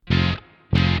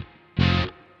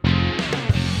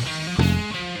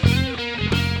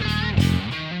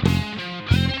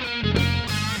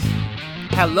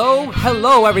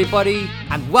Hello everybody,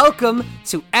 and welcome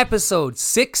to episode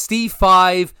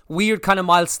 65. Weird kind of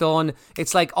milestone.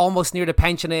 It's like almost near the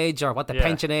pension age, or what the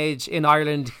pension age in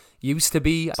Ireland used to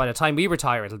be. By the time we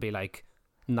retire, it'll be like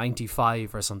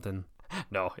 95 or something.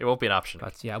 No, it won't be an option.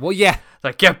 But yeah.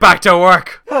 Like, get back to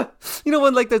work. You know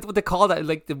when like what they call that,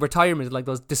 like the retirement, like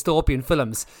those dystopian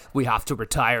films. We have to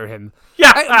retire him.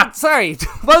 Yeah. Sorry.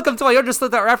 Welcome to I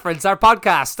Understood That Reference, our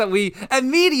podcast that we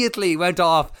immediately went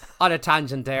off on a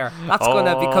tangent there. That's going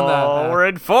to become we're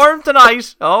informed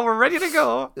tonight. We're ready to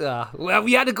go. Well,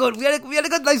 we had a good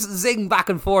nice zing back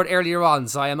and forth earlier on,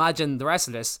 so I imagine the rest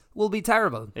of this will be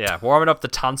terrible. Yeah, warming up the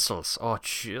tonsils. Oh,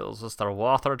 Jesus, they're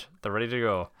watered. They're ready to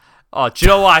go. Oh, do you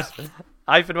know what?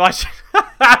 I've been watching.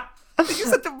 You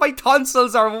said that my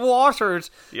tonsils are watered.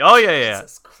 Oh yeah.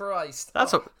 Jesus Christ.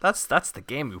 That's the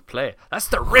game you play. That's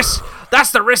the risk.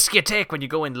 That's the risk you take when you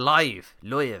go in live,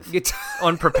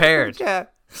 unprepared. Yeah.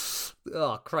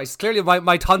 Oh Christ! Clearly,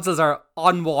 my tonsils are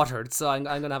unwatered, so I'm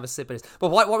gonna have a sip of this.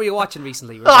 But what were you watching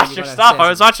recently? Stop! I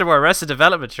was watching more Arrested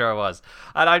Development, sure I was,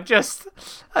 and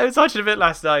I was watching a bit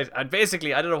last night, and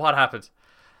basically I don't know what happened.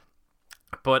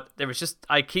 But there was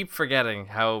I keep forgetting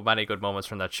how many good moments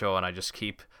from that show, and I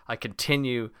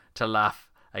continue to laugh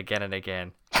again and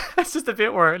again. It's just a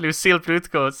bit where Lucille Bluth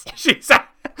goes,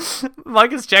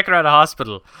 Michael's checking around a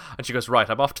hospital, and she goes, right,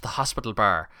 I'm off to the hospital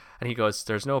bar. And he goes,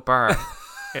 there's no bar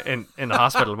in the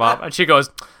hospital, Mom. And she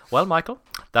goes, well, Michael,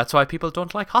 that's why people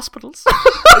don't like hospitals.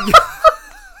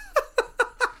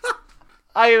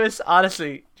 I was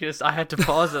honestly I had to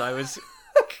pause it. I was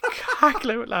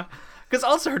cackling with laughing. Because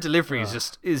also her delivery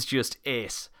is just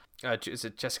ace. Is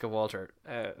it Jessica Walter?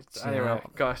 Anyway,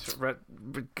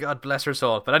 God bless her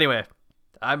soul. But anyway,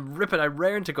 I'm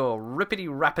raring to go. Rippity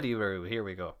rappity roo. Here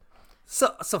we go.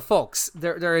 So folks,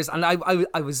 there is, and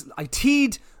I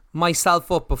teed myself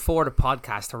up before the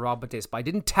podcast to Rob with this, but I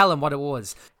didn't tell him what it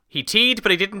was. He teed,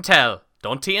 but he didn't tell.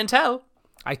 Don't tee and tell.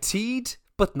 I teed,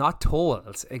 but not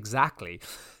told. Exactly.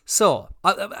 So,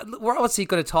 we're obviously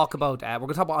going to talk about,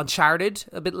 Uncharted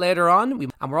a bit later on,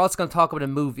 and we're also going to talk about a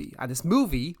movie, and this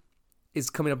movie is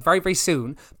coming up very, very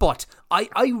soon, but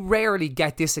I rarely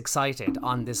get this excited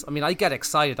on this. I mean, I get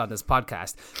excited on this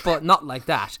podcast, but not like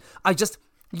that.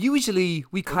 Usually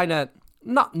we kind of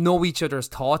not know each other's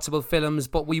thoughts about films,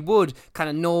 but we would kind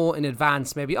of know in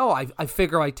advance, maybe, I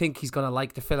think he's going to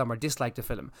like the film or dislike the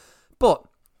film. But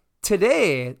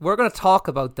today, we're going to talk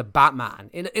about the Batman.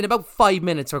 In about 5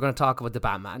 minutes, we're going to talk about the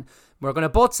Batman. We're going to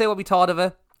both say what we thought of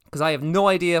it, because I have no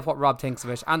idea what Rob thinks of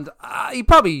it, and he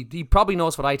probably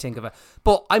knows what I think of it.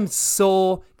 But I'm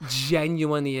so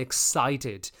genuinely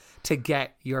excited to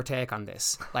get your take on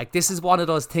this. Like, this is one of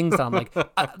those things that I'm like,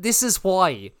 this is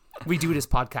why we do this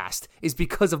podcast, is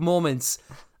because of moments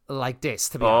like this,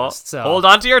 to be honest. So hold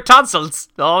on to your tonsils.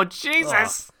 Oh,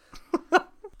 Jesus.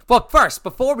 But first,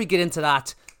 before we get into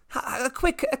that, a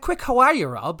quick how are you,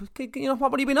 Rob? You know,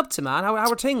 what have you been up to, man? How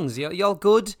are things? You all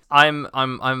good? I'm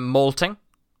molting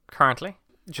currently.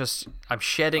 I'm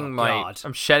shedding my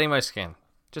skin.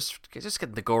 Just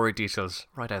getting the gory details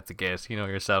right out the gate, you know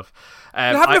yourself.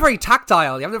 You're having a very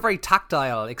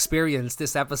tactile experience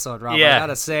this episode, Rob. Yeah, I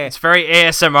gotta say. It's very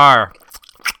ASMR.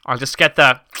 I'll get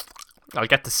the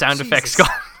sound effects going.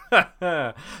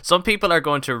 Some people are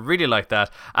going to really like that,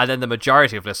 and then the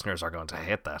majority of listeners are going to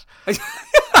hate that. The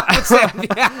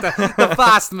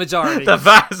vast majority. The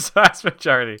vast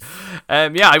majority.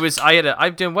 I'm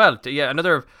doing well. Yeah,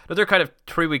 another kind of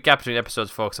 3-week gap between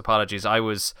episodes, folks. Apologies. I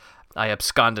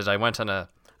absconded. I went on a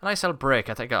nice little break.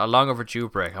 I think a long overdue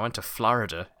break. I went to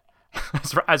Florida.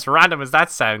 as random as that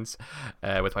sounds,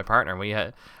 with my partner. We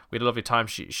had a lovely time.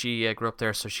 She grew up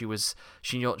there, so she knows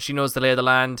the lay of the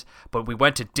land. But we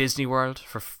went to Disney World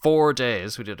for 4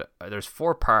 days. We did. There's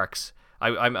 4 parks.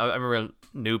 I'm a real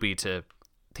newbie to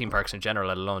theme parks in general,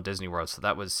 let alone Disney World. So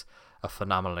that was a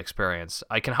phenomenal experience.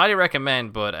 I can highly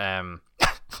recommend, but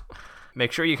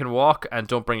make sure you can walk and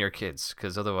don't bring your kids,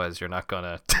 because otherwise you're not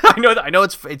gonna. I know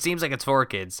it seems like it's for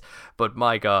kids, but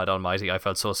my God Almighty, I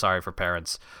felt so sorry for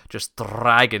parents just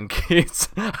dragging kids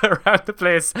around the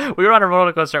place. We were on a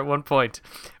roller coaster at one point.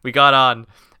 We got on,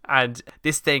 and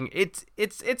this thing, it's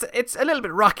a little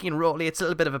bit rocky and rolly. It's a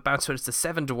little bit of a bounce. So it's the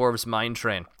Seven Dwarves Mine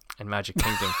Train in Magic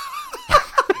Kingdom.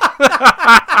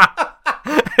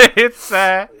 That's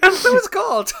what it's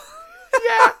called.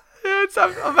 Yeah.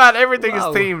 Man, everything is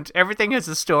themed. Everything has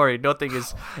a story.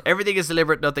 Everything is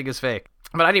deliberate. Nothing is fake.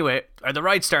 But anyway, the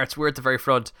ride starts. We're at the very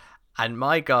front, and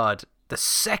my God, the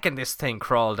second this thing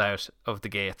crawled out of the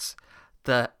gates,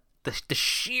 the the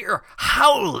sheer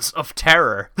howls of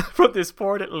terror from this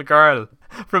poor little girl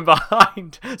from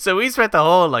behind. So we spent the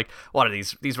whole, like, what are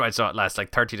these rides don't last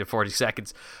like 30 to 40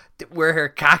 seconds. We're here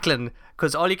cackling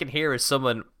because all you can hear is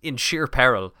someone in sheer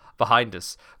peril behind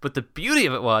us. But the beauty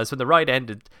of it was when the ride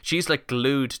ended, she's like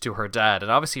glued to her dad,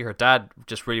 and obviously her dad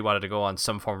just really wanted to go on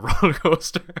some form of roller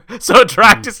coaster, so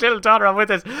dragged his little daughter on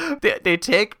with us. They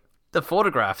take the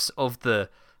photographs of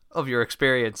your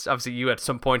experience. Obviously, you at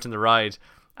some point in the ride,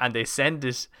 and they send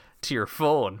it to your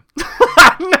phone.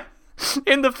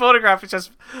 In the photograph, it's just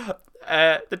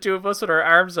the two of us with our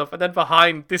arms up, and then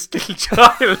behind this little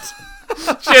child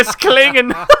just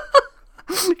clinging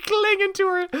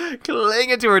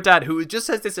to her dad, who just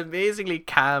has this amazingly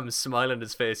calm smile on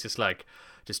his face, just like,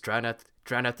 just drown out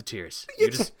the tears.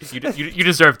 You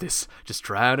deserve this. Just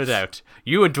drown it out.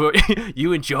 You enjoy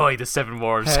the seven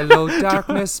wharves. Hello,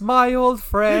 darkness, my old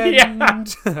friend. Yeah.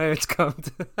 It's come.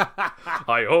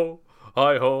 Hi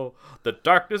ho, the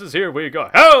darkness is here. We go.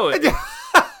 Hell.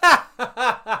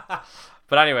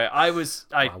 But anyway,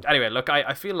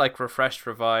 I feel like refreshed,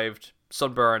 revived,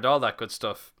 sunburned, all that good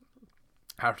stuff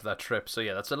after that trip. So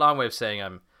yeah, that's a long way of saying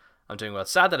I'm doing well.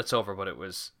 Sad that it's over, but it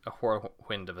was a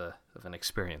whirlwind of an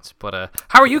experience. But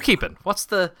how are you keeping? What's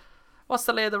the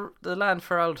lay of the land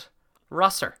for old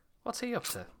Rosser? What's he up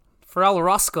to? For old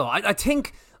Roscoe, I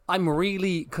think I'm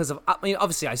really, because of, I mean,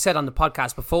 obviously I said on the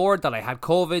podcast before that I had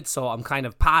COVID, so I'm kind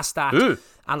of past that. Ooh.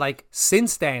 And like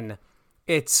since then,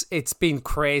 it's been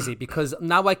crazy because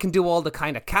now I can do all the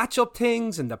kind of catch up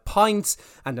things and the pints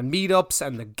and the meetups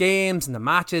and the games and the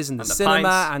matches and the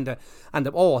cinema pints. and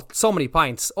the so many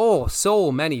pints. Oh,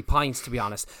 so many pints, to be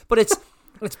honest. But it's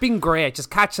been great,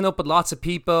 just catching up with lots of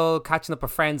people, catching up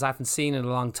with friends I haven't seen in a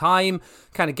long time,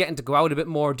 kind of getting to go out a bit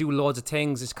more, do loads of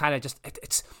things. It's kind of just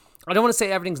it's. I don't want to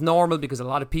say everything's normal because a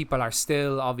lot of people are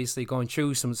still obviously going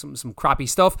through some crappy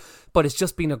stuff, but it's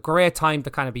just been a great time to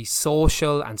kind of be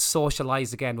social and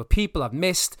socialize again with people I've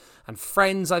missed and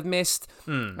friends I've missed.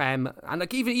 And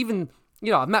like even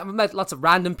you know, I've met lots of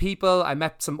random people. I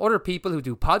met some other people who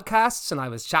do podcasts, and I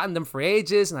was chatting them for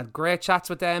ages and had great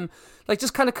chats with them, like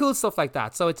just kind of cool stuff like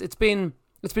that. So it's been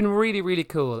really, really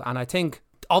cool. And I think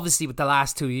obviously with the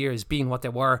last 2 years being what they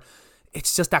were,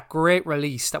 it's just that great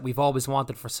release that we've always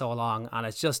wanted for so long, and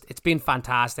it's been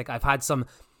fantastic. I've had some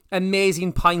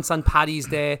amazing pints on Paddy's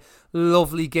Day,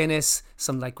 lovely Guinness,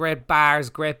 some like great bars,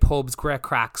 great pubs, great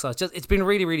crack. So it's been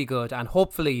really, really good, and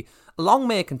hopefully long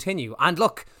may it continue. And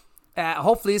look,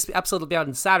 hopefully this episode will be out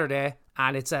on Saturday,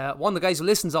 and it's one of the guys who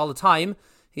listens all the time.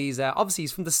 He's obviously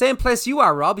he's from the same place you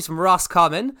are, Rob. He's from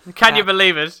Roscommon. Can you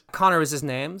believe it? Connor is his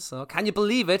name, so can you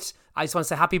believe it? I just want to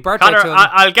say happy birthday Connor, to him.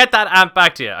 I'll get that amp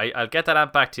back to you. I'll get that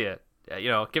amp back to you. You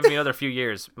know, give me another few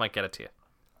years, might get it to you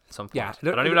at some point. Yeah,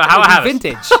 I don't even know how I have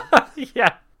vintage. it.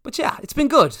 Yeah. But yeah, it's been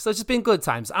good. So it's just been good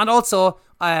times. And also,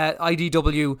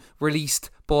 IDW released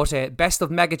both a Best of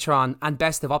Megatron and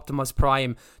Best of Optimus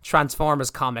Prime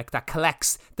Transformers comic that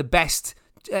collects the best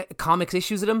comics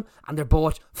issues of them, and they're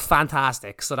both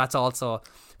fantastic. So that's also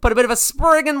put a bit of a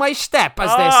spring in my step, as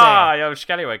they say. Ah, yo,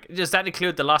 Scallywag. Does that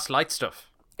include the Lost Light stuff?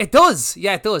 It does,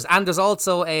 yeah, it does. And there's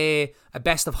also a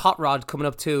Best of Hot Rod coming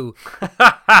up too.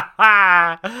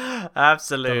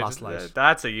 Absolutely. The Lost Light.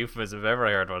 That's a euphemism if ever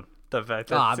I heard one. The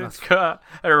fact Ah, that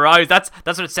it arrives. That's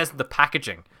what it says in the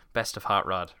packaging. Best of Hot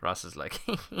Rod. Ross is like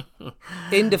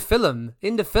in the film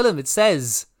it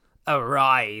says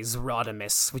 "Arise,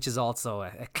 Rodimus," which is also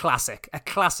a classic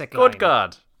Good line.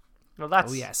 God. Well,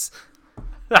 that's Oh yes.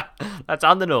 that's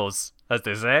on the nose, as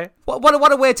they say.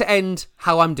 What a way to end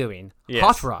how I'm doing. Yes.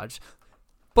 Hot Rod.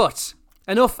 But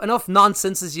enough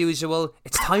nonsense as usual.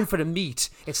 It's time for the meat.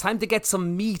 It's time to get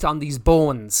some meat on these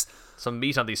bones. Some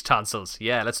meat on these tonsils.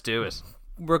 Yeah, let's do it.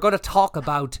 We're going to talk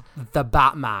about the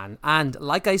Batman. And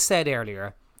like I said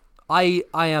earlier, I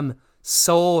am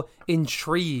so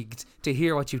intrigued to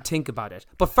hear what you think about it.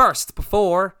 But first,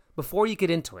 before you get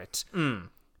into it,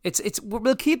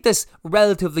 we'll keep this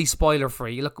relatively spoiler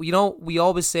free. Look, you know, we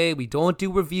always say we don't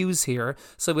do reviews here,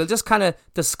 so we'll just kind of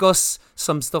discuss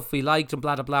some stuff we liked and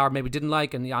blah blah blah, or maybe didn't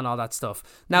like, and all that stuff.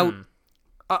 Now,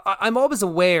 I'm always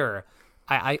aware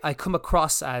I come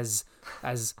across as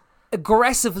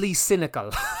aggressively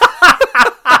cynical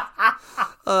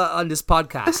on this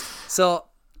podcast, so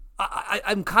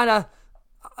I'm kind of.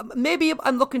 Maybe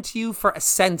I'm looking to you for a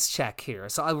sense check here.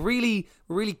 So I'll really,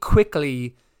 really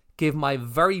quickly give my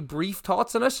very brief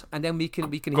thoughts on it, and then we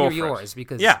can hear yours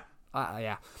because yeah.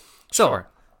 So Sure.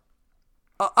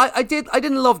 I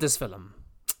didn't love this film.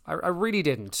 I really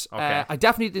didn't. Okay. I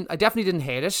definitely didn't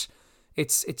hate it.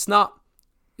 It's not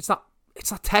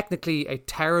technically a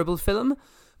terrible film,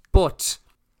 but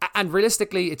and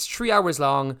realistically, it's 3 hours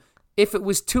long. if it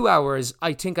was 2 hours,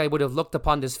 I think I would have looked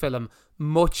upon this film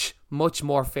much, much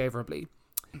more favorably.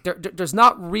 There's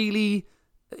not really,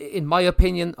 in my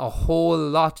opinion, a whole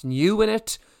lot new in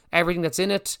it. Everything that's in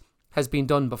it has been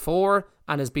done before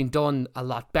and has been done a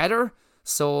lot better.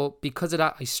 So because of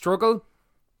that, I struggle.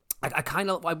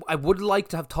 I would like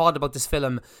to have thought about this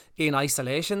film in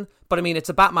isolation, but I mean, it's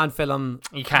a Batman film.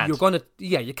 You can't.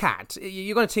 You can't.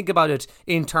 You're gonna think about it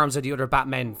in terms of the other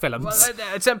Batman films.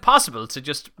 Well, it's impossible to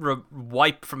just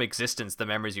wipe from existence the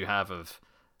memories you have of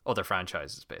other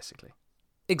franchises, basically.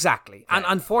 Exactly. Yeah. And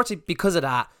unfortunately, because of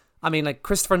that, I mean, like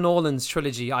Christopher Nolan's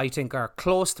trilogy, I think, are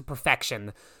close to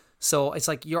perfection. So it's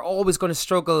like you're always going to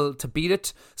struggle to beat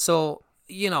it. So,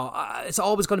 you know, it's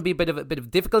always going to be a bit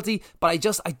of difficulty. But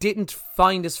I didn't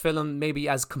find this film maybe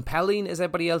as compelling as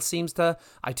everybody else seems to.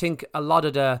 I think a lot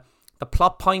of the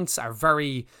plot points are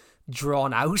very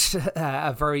drawn out,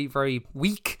 very, very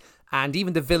weak. And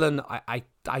even the villain,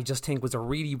 I just think was a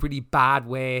really, really bad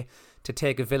way to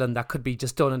take a villain that could be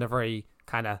just done in a very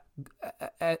kind of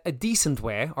a decent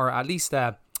way, or at least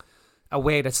a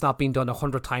way that's not been done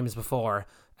 100 times before.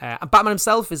 And Batman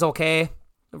himself is okay.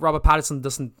 Robert Pattinson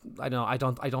doesn't. I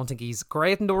don't think he's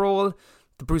great in the role.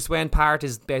 The Bruce Wayne part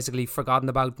is basically forgotten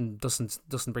about and doesn't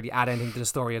really add anything to the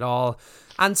story at all.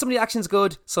 And some of the action's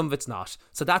good, some of it's not.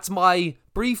 So that's my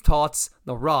brief thoughts.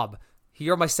 Now, Rob,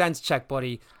 you're my sense check,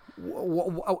 buddy.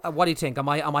 What do you think? Am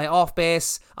I off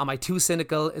base? Am I too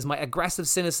cynical? Is my aggressive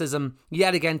cynicism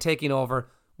yet again taking over?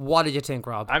 What did you think,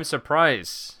 Rob? I'm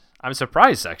surprised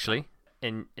actually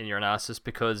in your analysis,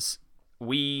 because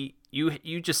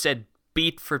you just said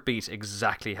beat for beat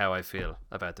exactly how I feel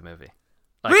about the movie.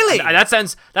 Like, really? And that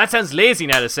sounds lazy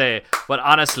now to say, but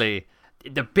honestly,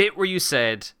 the bit where you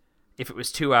said if it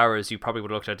was 2 hours you probably would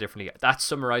have looked at it differently, that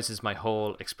summarizes my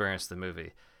whole experience of the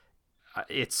movie.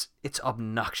 It's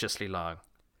obnoxiously long.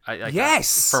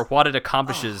 Yes. For what it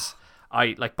accomplishes,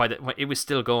 it was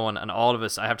still going, and all of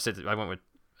us. I have to say that I went with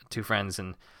two friends,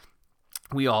 and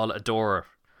we all adore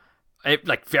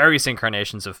like various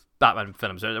incarnations of Batman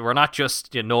films. We're not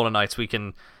just Nolanites. We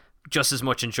can just as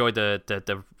much enjoy the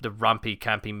rompy,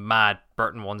 campy, mad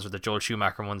Burton ones or the Joel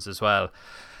Schumacher ones as well.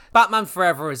 Batman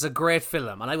Forever is a great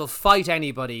film, and I will fight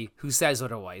anybody who says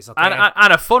otherwise. Okay?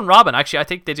 And a fun Robin. Actually, I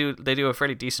think they do a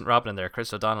fairly decent Robin in there.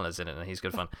 Chris O'Donnell is in it, and he's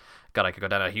good fun. God, I could go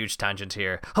down a huge tangent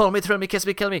here. Hold me, thrill me, kiss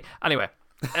me, kill me. Anyway,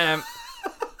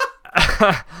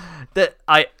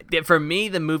 for me,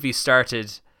 the movie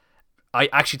started. I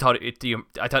actually thought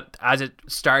I thought as it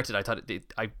started,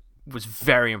 I was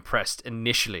very impressed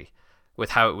initially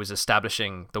with how it was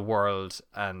establishing the world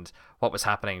and what was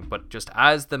happening. But just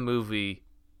as the movie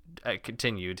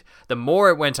continued, the more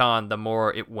it went on, the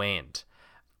more it waned.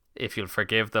 If you'll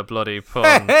forgive the bloody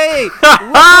pun. Hey!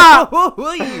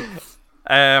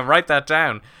 Write that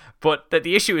down. But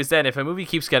the issue is then, if a movie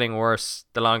keeps getting worse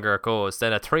the longer it goes,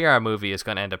 then a 3-hour movie is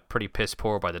going to end up pretty piss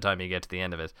poor by the time you get to the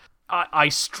end of it. I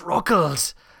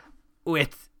struggled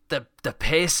with the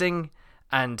pacing,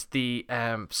 and the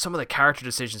some of the character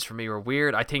decisions for me were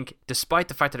weird. I think despite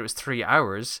the fact that it was 3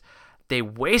 hours, they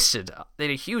had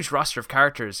a huge roster of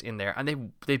characters in there, and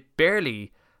they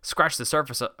barely scratched the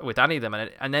surface with any of them.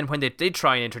 And then when they did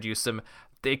try and introduce them,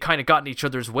 they kind of got in each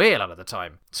other's way a lot of the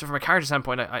time. So from a character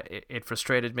standpoint, it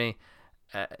frustrated me.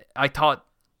 I thought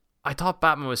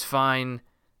Batman was fine.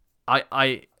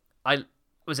 I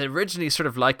was originally sort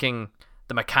of liking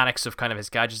the mechanics of kind of his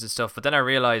gadgets and stuff, but then I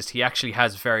realized he actually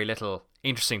has very little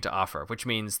interesting to offer, which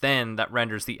means then that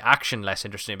renders the action less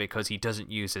interesting because he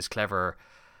doesn't use his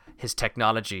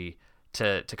technology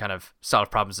to kind of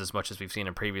solve problems as much as we've seen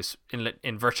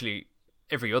in virtually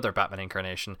every other Batman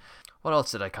incarnation. What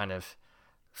else did I kind of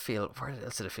feel? Where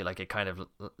else did I feel like it kind of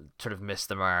sort of missed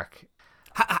the mark?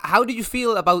 How did you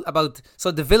feel about?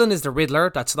 So the villain is the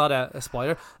Riddler. That's not a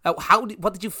spoiler.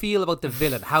 What did you feel about the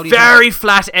villain? Very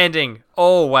flat ending.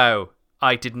 Oh wow,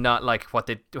 I did not like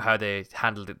how they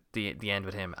handled the end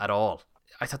with him at all.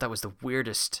 I thought that was the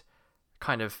weirdest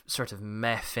kind of sort of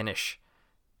meh finish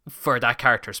for that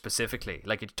character specifically.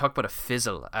 Like, it talked about a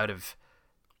fizzle out of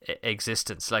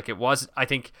existence. Like, it was. I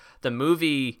think the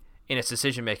movie in its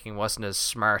decision making wasn't as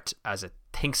smart as it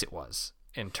thinks it was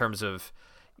in terms of.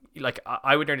 Like,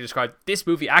 I would nearly describe this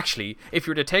movie, actually, if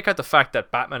you were to take out the fact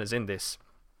that Batman is in this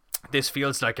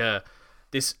feels like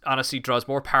this honestly draws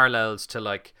more parallels to,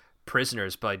 like,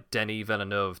 Prisoners by Denis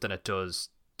Villeneuve than it does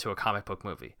to a comic book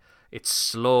movie. It's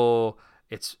slow,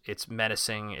 it's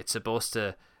menacing, it's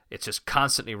just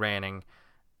constantly raining.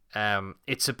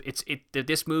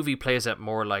 This movie plays it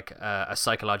more like a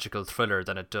psychological thriller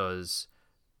than it does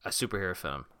a superhero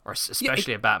film, or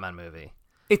especially a Batman movie.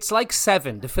 It's like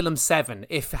Seven, the film Seven,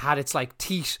 if it had its like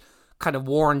teeth kind of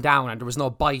worn down and there was no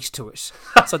bite to it.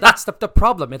 So that's the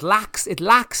problem. It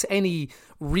lacks any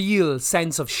real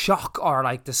sense of shock or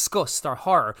like disgust or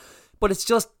horror. But it's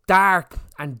just dark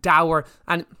and dour.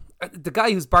 And the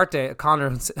guy whose birthday, Connor,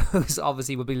 who's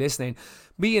obviously will be listening,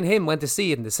 me and him went to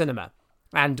see it in the cinema.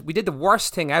 And we did the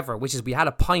worst thing ever, which is we had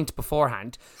a pint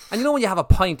beforehand. And you know when you have a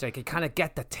pint, like you kind of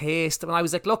get the taste. And I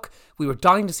was like, look, we were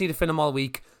dying to see the film all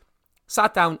week.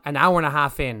 Sat down an hour and a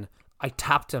half in. I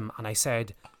tapped him and I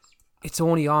said, it's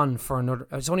only on for an hour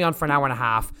and a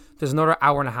half. There's another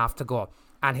hour and a half to go.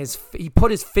 And he put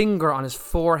his finger on his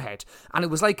forehead, and it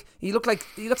was like he looked like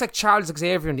Charles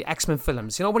Xavier in the X-Men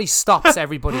films. You know when he stops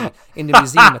everybody in the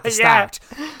museum at the start.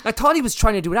 I thought he was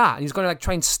trying to do that, and he was going to like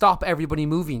try and stop everybody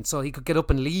moving so he could get up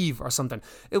and leave or something.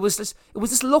 It was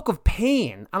this look of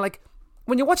pain, and like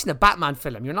when you're watching a Batman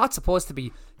film, you're not supposed to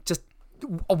be just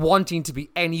wanting to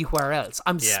be anywhere else.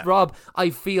 Rob,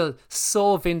 I feel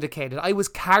so vindicated. I was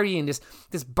carrying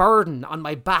this burden on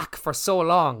my back for so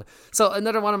long. So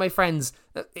another one of my friends,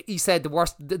 he said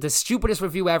the stupidest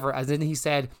review ever, as in he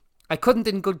said, I couldn't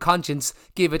in good conscience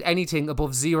give it anything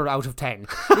above 0 out of 10,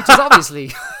 which is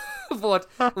obviously but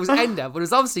it was Enda, but it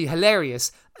was obviously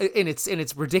hilarious in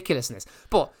its ridiculousness.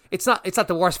 But it's not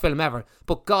the worst film ever.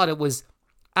 But God, it was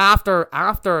after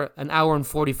an hour and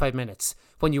 45 minutes,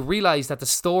 when you realise that the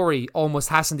story almost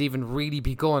hasn't even really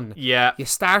begun, you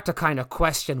start to kind of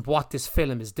question what this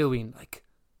film is doing.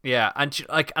 The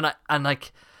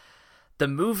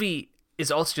movie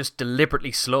is also just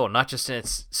deliberately slow, not just in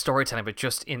its storytelling, but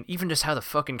just in even just how the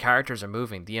fucking characters are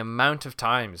moving. The amount of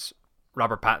times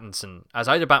Robert Pattinson, as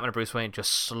either Batman or Bruce Wayne,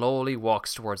 just slowly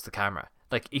walks towards the camera.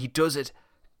 Like, he does it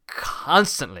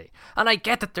constantly. And I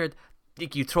get that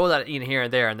you throw that in here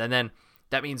and there, and then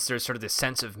that means there's sort of this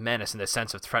sense of menace and this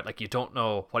sense of threat. Like, you don't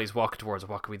know what he's walking towards or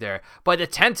what could be there. By the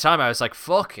 10th time, I was like,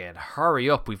 fucking hurry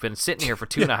up. We've been sitting here for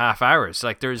 2.5 hours.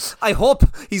 Like, there's... I hope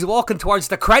he's walking towards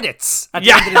the credits at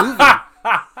the end of the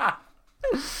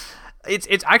movie.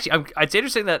 It's actually... it's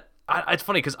interesting that... it's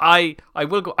funny, because I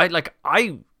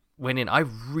went in... I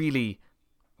really...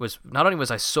 Not only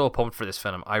was I so pumped for this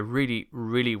film, I really,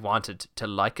 really wanted to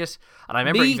like it. And I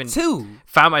remember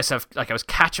found myself, like, I was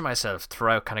catching myself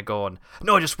throughout, kind of going,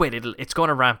 no, just wait, it's going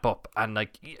to ramp up, and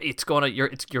like you're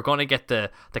going to get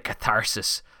the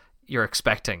catharsis you're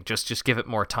expecting. Just give it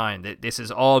more time. This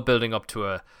is all building up to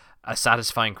a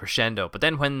satisfying crescendo. But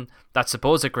then when that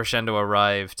supposed crescendo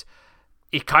arrived,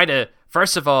 it kind of,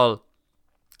 first of all,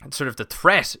 sort of the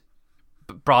threat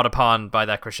brought upon by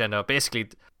that crescendo, basically.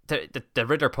 The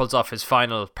Riddler pulls off his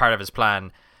final part of his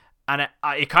plan, and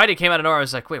it kind of came out of nowhere. I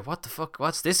was like, wait, what the fuck?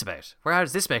 What's this about? How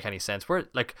does this make any sense?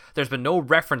 There's been no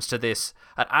reference to this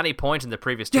at any point in the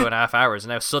previous 2.5 hours, and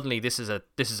now suddenly this is a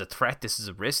threat, this is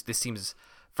a risk. This seems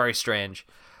very strange.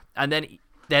 And then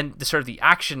the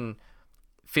action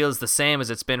feels the same as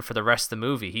it's been for the rest of the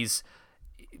movie.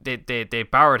 They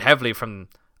borrowed heavily from,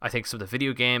 I think, some of the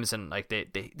video games, and like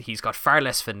he's got far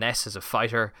less finesse as a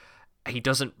fighter. He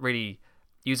doesn't really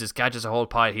uses gadgets a whole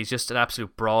pile. He's just an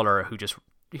absolute brawler who just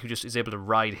is able to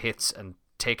ride hits and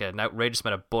take an outrageous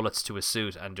amount of bullets to his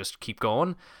suit and just keep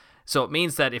going. So it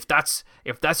means that if that's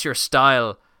your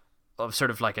style of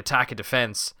sort of like attack and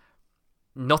defense,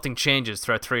 nothing changes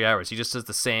throughout 3 hours. He just does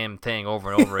the same thing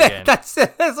over and over again. That's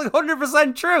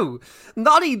 100% true.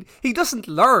 He doesn't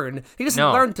learn. He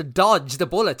doesn't learn to dodge the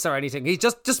bullets or anything. He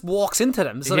just walks into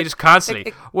them. So he just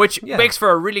constantly, which makes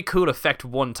for a really cool effect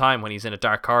one time when he's in a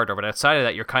dark corridor. But outside of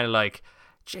that, you're kind of like,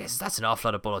 Jesus, that's an awful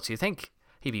lot of bullets. You think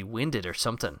he'd be winded or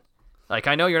something? Like,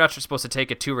 I know you're not supposed to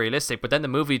take it too realistic, but then the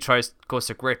movie goes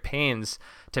to great pains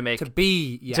to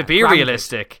be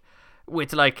realistic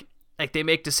with like they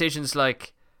make decisions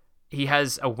like he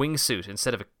has a wingsuit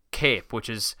instead of a cape, which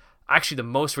is actually the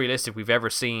most realistic we've ever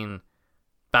seen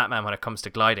Batman when it comes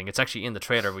to gliding. It's actually in the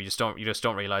trailer, but you just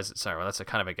don't realize it. Sorry, well, that's a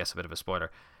kind of, I guess, a bit of a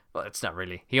spoiler. Well, it's not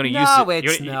really. He only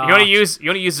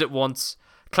uses it once.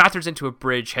 Clatters into a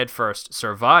bridge headfirst,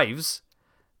 survives,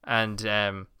 and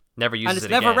never uses it again. And it's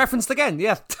never referenced again.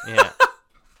 Yeah. Yeah.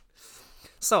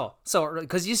 So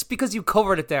because you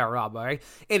covered it there, Rob. All right,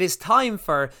 it is time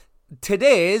for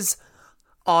today's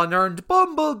unearned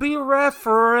Bumblebee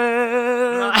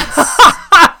reference.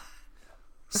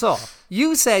 So,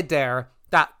 you said there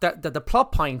that the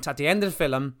plot point at the end of the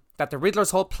film that the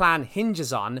Riddler's whole plan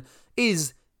hinges on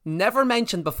is never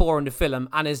mentioned before in the film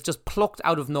and is just plucked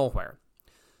out of nowhere.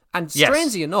 And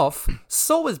strangely enough,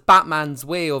 so is Batman's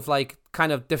way of like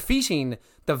kind of defeating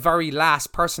the very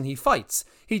last person he fights.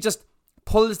 He just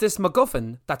pulls this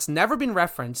MacGuffin that's never been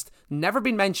referenced, never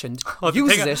been mentioned,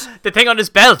 uses it. The thing on his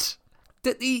belt.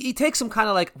 He takes some kind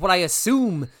of like what I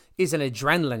assume is an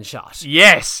adrenaline shot.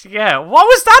 Yes, yeah. What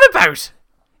was that about?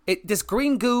 This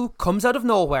green goo comes out of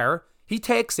nowhere. He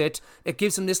takes it. It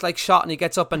gives him this like shot, and he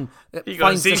gets up and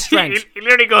finds the strength. He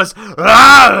literally goes,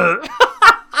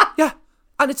 "Ah!" Yeah,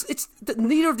 and it's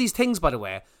neither of these things, by the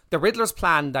way, the Riddler's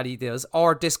plan that he does,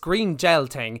 or this green gel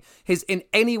thing, is in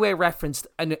any way referenced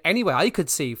in any way I could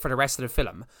see for the rest of the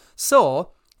film.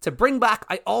 So, to bring back,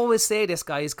 I always say this,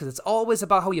 guys, because it's always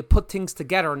about how you put things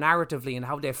together narratively and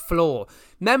how they flow.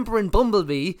 Remember in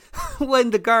Bumblebee, when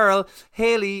the girl,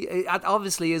 Haley,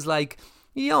 obviously is like,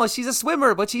 you know, she's a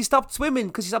swimmer, but she stopped swimming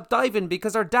because she stopped diving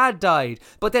because her dad died.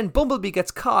 But then Bumblebee gets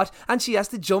caught and she has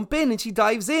to jump in and she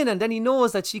dives in, and then he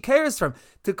knows that she cares for him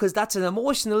because that's an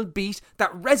emotional beat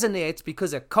that resonates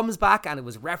because it comes back and it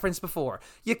was referenced before.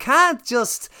 You can't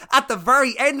just, at the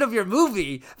very end of your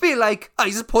movie, be like, I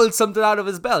just pulled something out of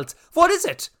his belt. What is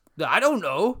it? I don't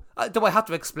know. Do I have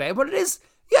to explain what it is?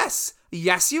 Yes.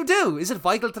 Yes, you do. Is it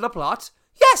vital to the plot?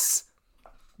 Yes.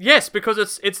 Yes, because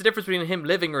it's the difference between him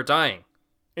living or dying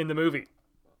in the movie.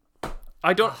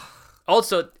 I don't.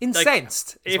 Also,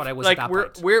 incensed is what I was at that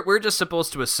point. We're just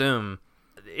supposed to assume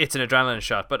it's an adrenaline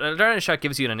shot, but an adrenaline shot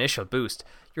gives you an initial boost.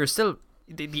 You're still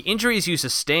the injuries you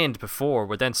sustained before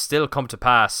would then still come to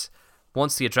pass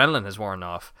once the adrenaline has worn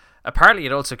off. Apparently,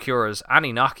 it also cures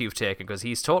any knock you've taken because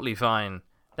he's totally fine.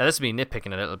 Now, this is me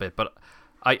nitpicking a little bit, but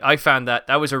I found that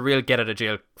was a real get out of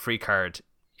jail free card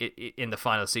in the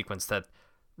final sequence that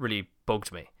really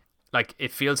bugged me. Like,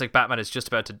 it feels like Batman is just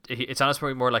about to... It's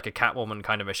honestly more like a Catwoman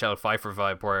kind of Michelle Pfeiffer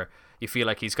vibe where you feel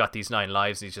like he's got these 9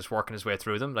 lives and he's just working his way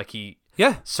through them. Like, he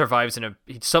survives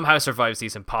he somehow survives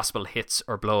these impossible hits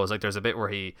or blows. Like, there's a bit where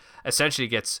he essentially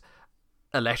gets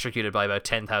electrocuted by about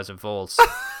 10,000 volts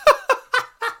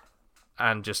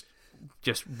and just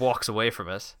walks away from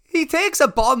it. He takes a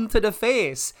bomb to the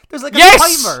face. There's like a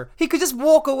timer. He could just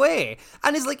walk away.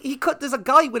 And it's like, there's a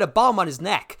guy with a bomb on his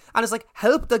neck. And it's like,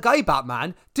 help the guy,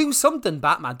 Batman. Do something,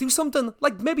 Batman. Do something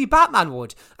like maybe Batman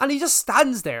would. And he just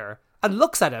stands there and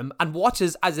looks at him and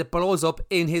watches as it blows up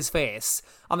in his face.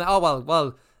 I'm like, oh,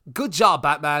 well, good job,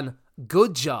 Batman.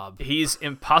 Good job. He's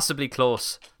impossibly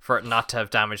close for it not to have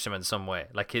damaged him in some way.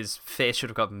 Like, his face should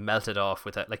have got melted off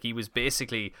with it. Like, he was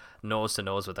basically nose to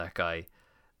nose with that guy,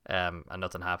 and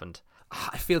nothing happened.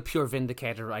 I feel pure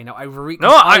vindicated right now.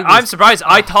 I'm surprised.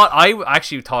 I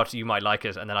actually thought you might like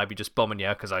it, and then I'd be just bumming you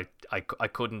out because I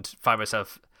couldn't find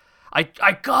myself. I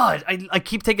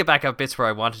keep thinking back at bits where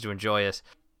I wanted to enjoy it.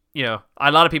 You know,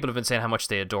 a lot of people have been saying how much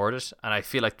they adored it, and I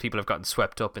feel like people have gotten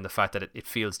swept up in the fact that it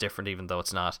feels different even though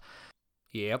it's not.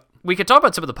 Yep. We could talk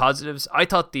about some of the positives. I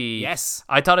thought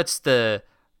it's the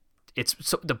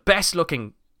best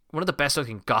looking, one of the best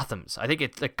looking Gothams. I think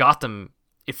it's like Gotham.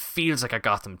 It feels like a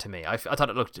Gotham to me. I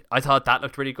thought that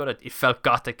looked really good. It felt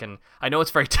gothic, and I know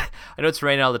it's I know it's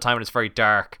raining all the time and it's very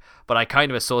dark, but I kind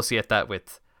of associate that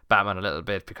with Batman a little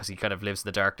bit because he kind of lives in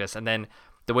the darkness. And then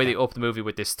the way they open the movie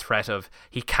with this threat of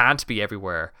he can't be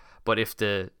everywhere, but if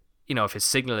his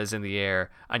signal is in the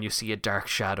air and you see a dark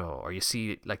shadow or you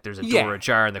see like there's a door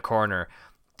ajar in the corner,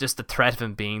 just the threat of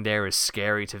him being there is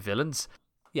scary to villains.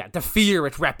 Yeah, the fear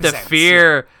it represents. The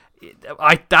fear.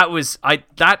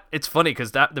 It's funny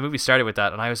because the movie started with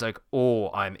that and I was like,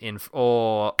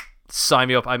 sign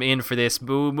me up, I'm in for this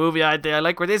movie. I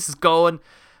like where this is going.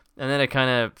 And then it kind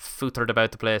of futtered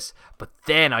about the place. But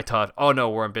then I thought, oh no,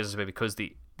 we're in business, baby, because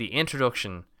the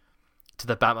introduction to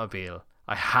the Batmobile,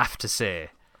 I have to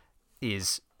say,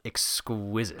 is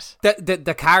exquisite.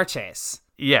 The car chase.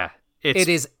 Yeah. It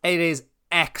is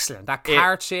excellent. That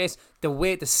car chase, the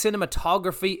way, the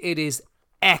cinematography, it is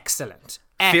excellent.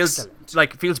 Feels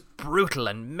brutal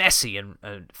and messy and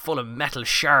full of metal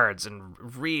shards and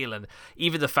real, and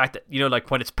even the fact that, you know, like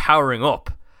when it's powering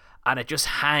up and it just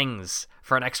hangs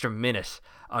for an extra minute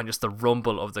on just the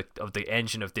rumble of the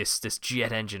engine of this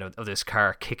jet engine of this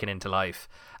car kicking into life,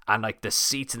 and like the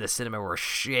seats in the cinema were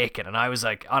shaking, and I was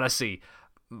like, honestly,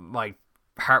 my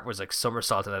heart was like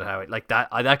somersaulting at how like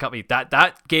that got me.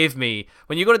 That gave me,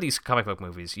 when you go to these comic book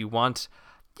movies, you want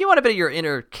a bit of your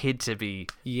inner kid to be,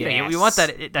 you want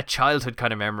that childhood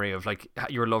kind of memory of like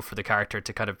your love for the character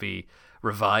to kind of be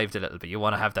revived a little bit. You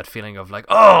want to have that feeling of like,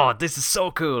 oh, this is so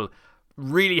cool.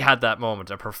 Really had that moment,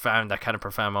 that kind of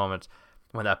profound moment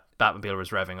when that Batmobile was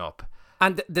revving up.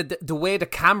 And the way the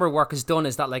camera work is done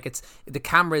is that like the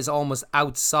camera is almost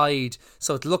outside,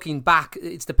 so it's looking back.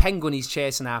 It's the Penguin he's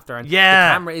chasing after, and the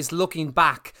camera is looking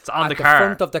back. It's on at the car,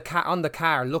 front of the car, on the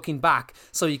car, looking back,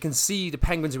 so you can see the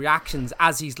Penguin's reactions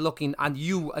as he's looking, and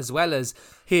you as well as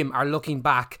him are looking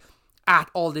back. at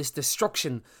all this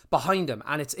destruction behind him,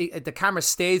 and the camera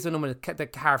stays on him, and the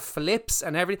car flips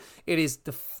and everything. It is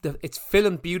it's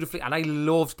filmed beautifully, and I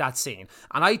loved that scene.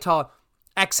 And I thought,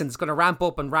 excellent, it's going to ramp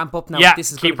up now. Yeah,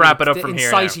 this is keep going to ramping be up the from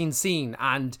here now. inciting scene,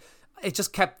 and it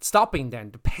just kept stopping.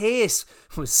 Then the pace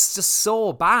was just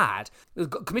so bad.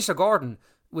 Commissioner Gordon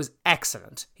was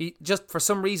excellent. He just, for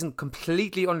some reason,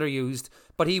 completely underused,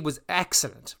 but he was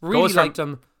excellent. Really liked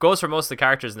him. Goes for most of the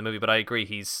characters in the movie, but I agree.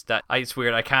 It's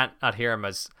weird. I can't not hear him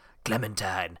as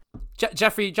Clementine.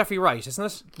 Jeffrey Wright, isn't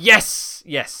it?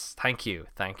 Yes. Thank you.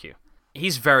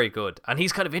 He's very good, and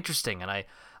he's kind of interesting, and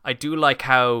I do like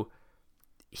how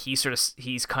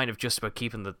he's kind of just about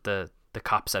keeping the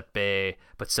cops at bay,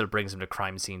 but still brings them to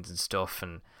crime scenes and stuff,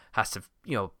 and has to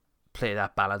play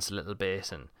that balance a little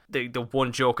bit. And the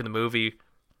one joke in the movie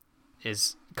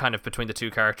is kind of between the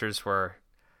two characters where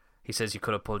he says, "You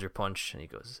could have pulled your punch," and he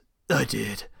goes, "I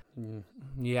did."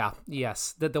 Yeah,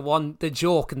 yes. The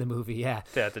joke in the movie, yeah.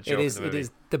 Yeah, the joke in the movie. It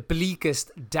is the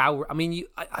bleakest dour. I mean,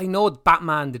 I know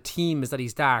Batman, the theme is that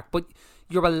he's dark, but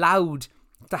you're allowed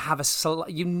to have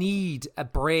you need a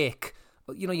break.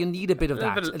 You need a bit of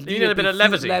that. You need a bit of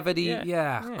levity.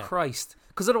 Yeah. Christ.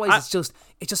 Because otherwise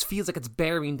it just feels like it's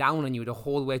bearing down on you the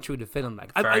whole way through the film.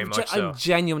 Like I'm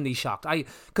genuinely shocked.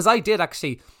 Because I did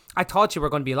actually, I thought you were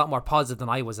going to be a lot more positive than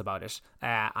I was about it.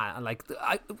 And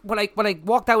when I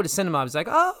walked out of the cinema, I was like,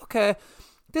 oh, okay,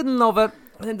 didn't love it.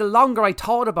 And then the longer I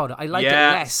thought about it, I liked it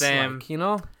less. Same.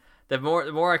 The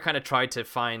more I kind of tried to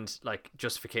find like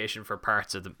justification for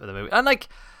parts of the movie, and like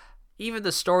even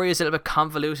the story is a little bit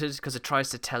convoluted because it tries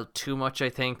to tell too much. I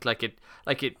think like when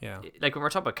we're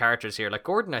talking about characters here, like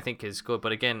Gordon, I think is good,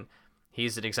 but again,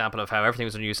 he's an example of how everything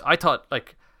was unused. I thought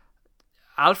like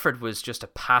Alfred was just a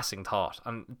passing thought,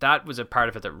 and that was a part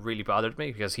of it that really bothered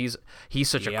me because he's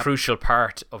such a crucial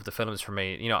part of the films for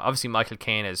me. Obviously Michael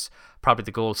Caine is probably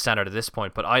the gold standard at this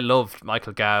point, but I loved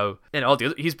Michael Gough and all the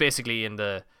other. He's basically in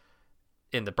the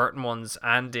Burton ones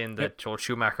and in the Joel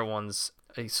Schumacher ones.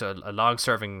 He's a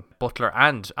long-serving butler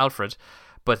and Alfred,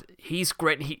 but he's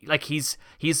great. He's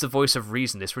the voice of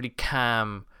reason, this really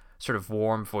calm, sort of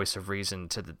warm voice of reason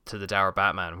to the dour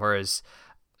Batman. Whereas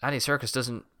Andy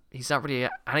Serkis he's not really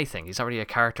anything. He's not really a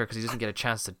character because he doesn't get a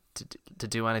chance to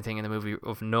do anything in the movie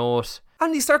of note.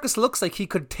 Andy Serkis looks like he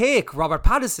could take Robert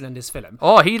Pattinson in this film.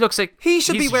 Oh, he looks like he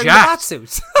should be wearing the bat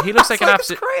suit. He looks like an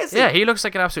absolute crazy. Yeah, he looks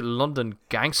like an absolute London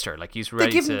gangster. Like he's ready.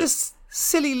 They give him this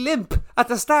silly limp at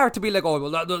the start to be like, oh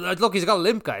well, look, he's got a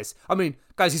limp, guys. I mean,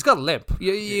 guys, he's got a limp.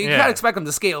 You can't expect him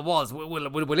to scale walls with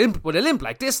a limp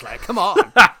like this. Like, come on,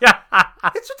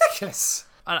 it's ridiculous.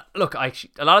 Look, a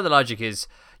lot of the logic is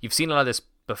you've seen a lot of this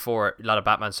before, a lot of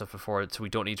Batman stuff before, so we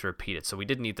don't need to repeat it. So we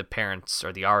didn't need the parents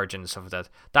or the origin and stuff like that.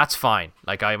 That's fine.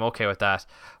 Like I'm okay with that.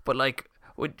 But like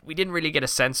we didn't really get a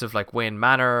sense of like Wayne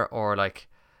Manor or like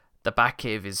the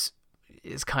Batcave is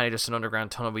kind of just an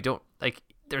underground tunnel. We don't like.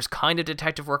 There's kind of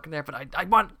detective work in there, but I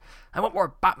want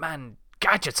more Batman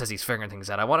gadgets as he's figuring things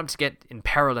out. I want him to get in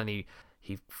peril and he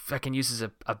fucking uses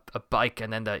a bike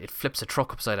and then it flips a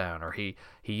truck upside down, or he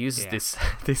uses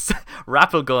this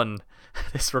rappel gun,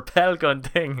 this rappel gun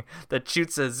thing that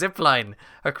shoots a zip line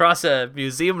across a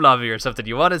museum lobby or something.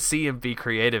 You want to see him be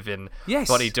creative in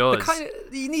what he does.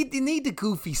 You need the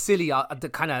goofy, silly, the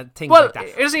kind of thing like that.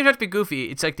 It doesn't even have to be goofy.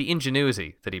 It's like the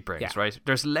ingenuity that he brings, right?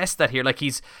 There's less that here. Like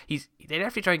they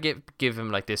definitely try and give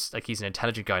him like this, like he's an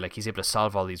intelligent guy, like he's able to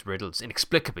solve all these riddles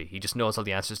inexplicably. He just knows all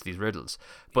the answers to these riddles,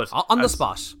 but on the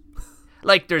spot.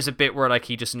 Like there's a bit where like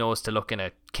he just knows to look in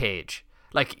a cage.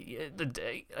 Like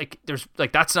there's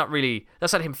like that's not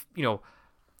him,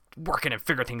 working and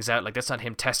figure things out. Like that's not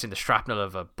him testing the shrapnel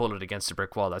of a bullet against a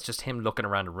brick wall. That's just him looking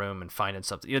around a room and finding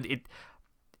something.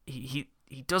 He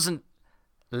doesn't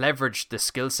leverage the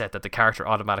skill set that the character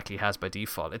automatically has by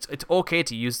default. It's okay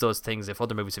to use those things if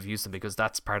other movies have used them because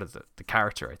that's part of the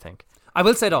character, I think. I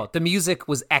will say though, the music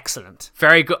was excellent.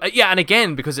 Very good. Yeah, and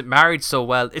again, because it married so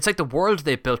well, it's like the world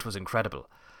they built was incredible.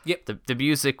 Yep. The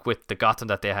music with the Gotham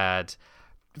that they had,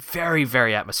 very,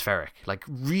 very atmospheric, like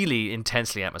really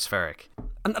intensely atmospheric.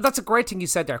 And that's a great thing you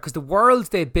said there, because the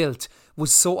world they built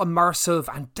was so immersive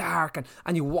and dark,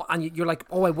 and you're like,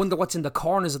 oh, I wonder what's in the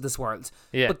corners of this world.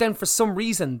 Yeah. But then for some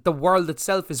reason, the world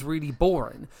itself is really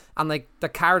boring, and like the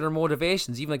character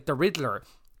motivations, even like the Riddler,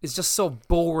 is just so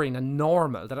boring and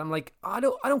normal that I'm like, I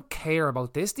don't care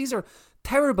about this. These are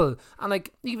terrible, and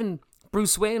like even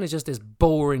Bruce Wayne is just this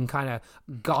boring kind of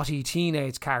gauty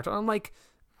teenage character. And I'm like,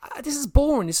 this is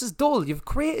boring. This is dull. You've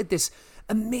created this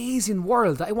amazing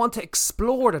world. I want to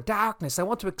explore the darkness. I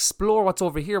want to explore what's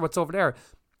over here, what's over there.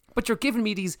 But you're giving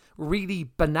me these really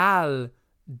banal,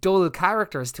 dull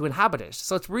characters to inhabit it.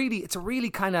 So it's a really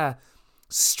kind of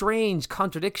strange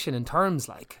contradiction in terms,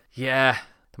 like. Yeah,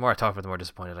 the more I talk about it, the more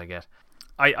disappointed I get.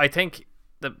 I think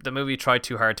the movie tried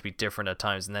too hard to be different at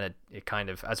times, and then it kind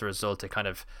of, as a result, it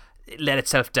let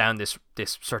itself down this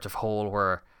sort of hole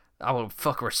where, oh well,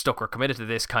 fuck, we're stuck, we're committed to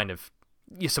this kind of,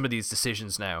 some of these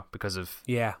decisions now because of...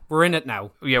 Yeah, we're in it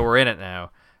now. Yeah, we're in it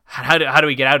now. How do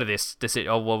we get out of this?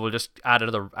 Oh, well, we'll just add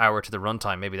another hour to the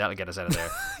runtime. Maybe that'll get us out of there.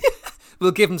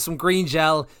 We'll give him some green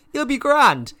gel. He'll be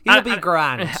grand. He'll be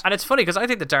grand. And it's funny because I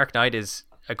think The Dark Knight is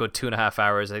a good 2.5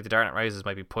 hours. I think The Dark Knight Rises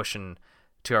might be pushing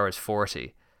 2 hours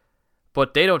 40.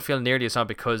 But they don't feel nearly as long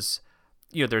because,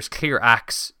 there's clear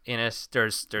acts in it.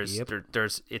 There's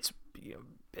it's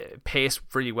paced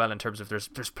really well in terms of there's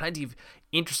plenty of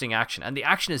interesting action, and the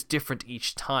action is different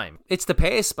each time. It's the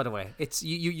pace, by the way. It's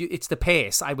it's the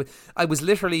pace. I was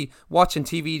literally watching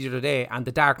TV the other day, and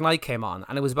The Dark Knight came on,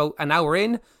 and it was about an hour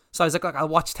in. So I was like, I'll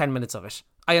watch 10 minutes of it.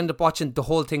 I ended up watching the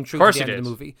whole thing through to the end of the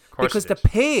movie because the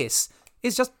pace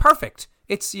is just perfect.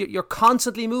 It's you're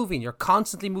constantly moving. You're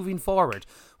constantly moving forward.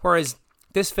 Whereas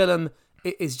this film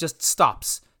is just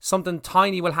stops. Something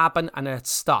tiny will happen and it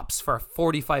stops for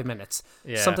 45 minutes.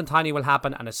 Yeah. Something tiny will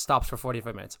happen and it stops for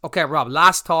 45 minutes. Okay, Rob,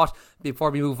 last thought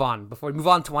before we move on. Before we move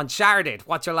on to Uncharted,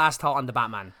 what's your last thought on the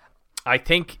Batman? I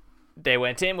think they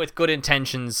went in with good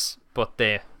intentions, but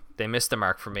they missed the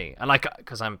mark for me. And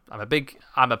because I'm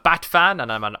a Bat fan,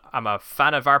 and I'm a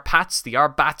fan of our Pats. The Our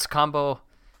Bats combo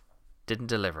didn't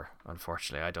deliver,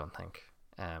 unfortunately. I don't think,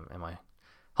 in my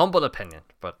humble opinion.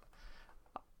 But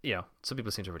some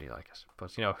people seem to really like it.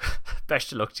 But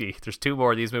best of luck to you. There's 2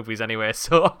 more of these movies anyway,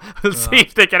 so we'll see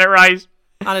if they get it right.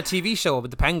 And a TV show with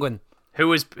the Penguin, who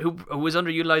was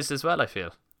underutilized as well, I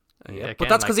feel. Yeah, again, but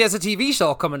that's because he has a TV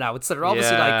show coming out, so they're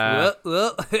obviously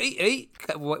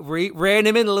rein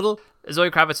him in a little. Zoe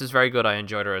Kravitz is very good. I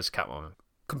enjoyed her as Catwoman.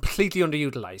 Completely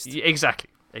underutilized. Yeah, exactly.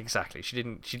 They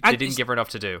didn't give her enough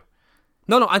to do.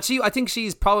 No, and I think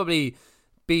she's probably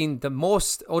been the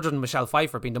most, other than Michelle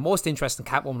Pfeiffer, been the most interesting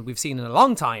Catwoman we've seen in a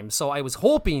long time. So I was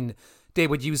hoping they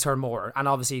would use her more, and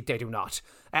obviously they do not.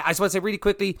 I just want to say really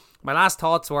quickly, my last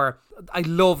thoughts were, I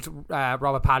loved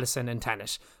Robert Pattinson in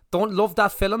Tenet. Don't love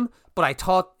that film, but I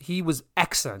thought he was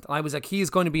excellent. And I was like, he is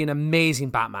going to be an amazing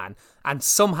Batman. And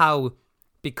somehow,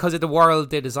 because of the world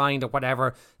they designed or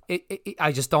whatever,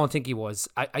 I just don't think he was.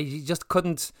 I just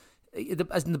couldn't.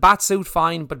 As in the bat suit,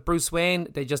 fine, but Bruce Wayne,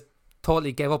 they just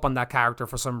totally gave up on that character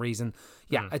for some reason.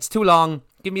 Yeah, It's too long.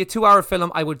 Give me a 2-hour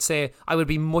film, I would say I would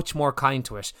be much more kind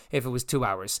to it if it was 2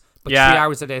 hours. But 3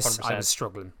 hours of this, 100%. I was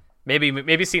struggling.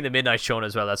 Maybe seeing the Midnight Show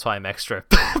as well. That's why I'm extra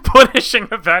punishing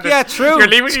about it. Yeah, true. You're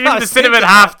leaving the cinema at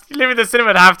half. You're leaving the cinema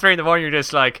at 3:30 in the morning. You're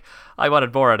just like, I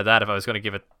wanted more out of that if I was going to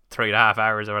give it 3.5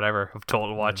 hours or whatever of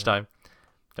total watch time.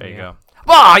 There you go.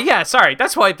 Oh yeah, sorry.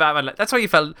 That's why Batman. That's why you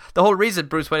felt the whole reason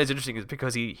Bruce Wayne is interesting is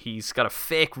because he's got a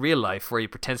fake real life where he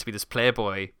pretends to be this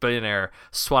playboy billionaire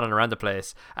swanning around the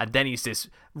place, and then he's this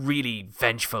really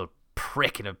vengeful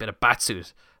prick in a bit of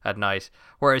batsuit at night,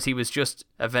 whereas he was just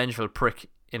a vengeful prick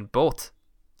in both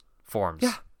forms.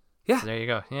 Yeah. So there you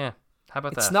go. Yeah. How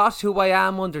about that? It's not who I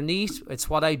am underneath. It's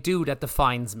what I do that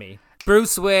defines me.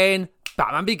 Bruce Wayne,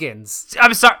 Batman Begins.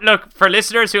 I'm sorry. Look, for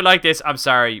listeners who like this, I'm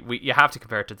sorry. You have to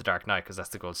compare it to The Dark Knight because that's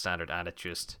the gold standard, and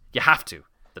you have to.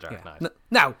 The Dark Knight.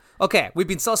 Now, okay, we've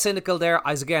been so cynical there.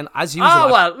 As usual. Oh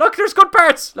well, look, there's good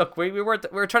parts. Look, we were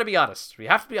trying to be honest. We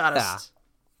have to be honest.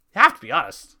 You have to be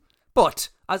honest. But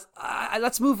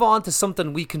let's move on to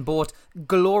something we can both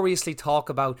gloriously talk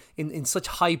about in such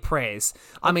high praise.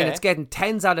 I mean, it's getting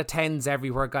 10s out of 10s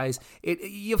everywhere, guys.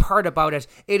 You've heard about it.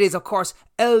 It is, of course,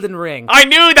 Elden Ring. I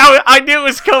knew it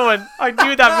was coming. I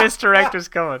knew that misdirect was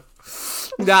coming.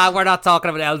 Nah, we're not talking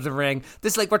about Elden Ring.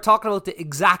 We're talking about the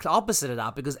exact opposite of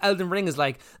that, because Elden Ring is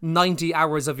like 90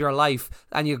 hours of your life,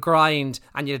 and you grind,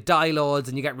 and you die loads,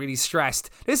 and you get really stressed.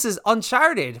 This is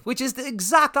Uncharted, which is the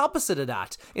exact opposite of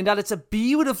that, in that it's a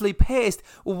beautifully paced,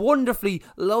 wonderfully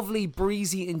lovely,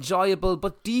 breezy, enjoyable,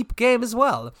 but deep game as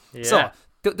well. Yeah. So,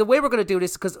 the way we're going to do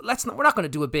this, because we're not going to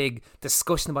do a big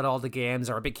discussion about all the games,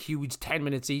 or a big, huge 10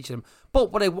 minutes each of them,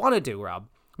 but what I want to do, Rob,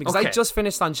 because I just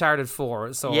finished Uncharted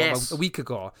 4, so about a week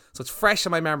ago. So it's fresh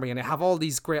in my memory, and I have all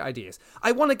these great ideas.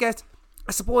 I want to get,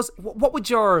 I suppose, what would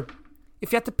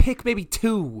if you had to pick maybe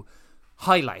 2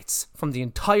 highlights from the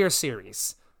entire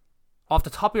series, off the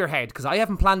top of your head, because I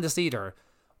haven't planned this either,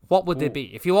 what would they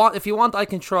be? If you want, I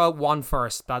can throw out one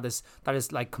first. That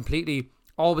is like completely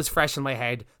always fresh in my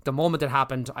head. The moment it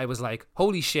happened, I was like,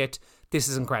 holy shit, this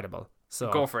is incredible. So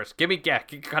go for it.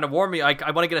 Kind of warn me. I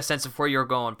want to get a sense of where you're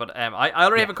going, but I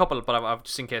already have a couple, but I'm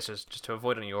just in case, just to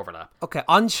avoid any overlap. Okay,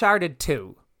 Uncharted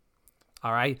 2.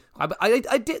 All right,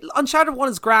 I did. Uncharted 1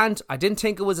 is grand. I didn't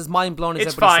think it was as mind blowing as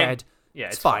everybody said. Yeah,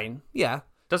 it's fine. Yeah.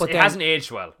 It then, hasn't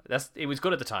aged well. It was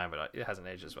good at the time, but it hasn't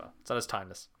aged as well. It's not as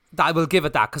timeless. I will give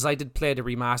it that, because I did play the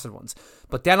remastered ones.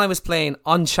 But then I was playing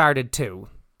Uncharted 2.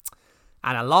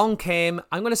 And along came,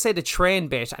 I'm going to say the train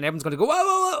bit, and everyone's going to go, whoa,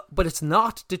 whoa, whoa. But it's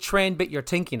not the train bit you're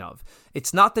thinking of.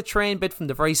 It's not the train bit from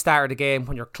the very start of the game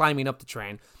when you're climbing up the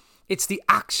train. It's the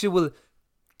actual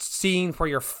scene where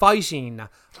you're fighting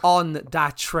on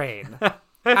that train.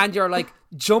 And you're like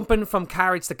jumping from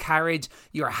carriage to carriage.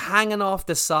 You're hanging off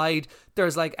the side.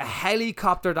 There's like a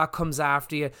helicopter that comes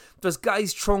after you. There's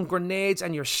guys throwing grenades,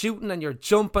 and you're shooting and you're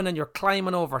jumping and you're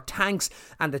climbing over tanks.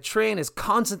 And the train is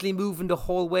constantly moving the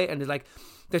whole way. And like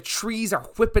the trees are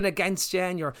whipping against you,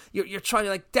 and you're trying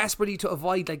to like desperately to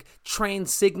avoid like train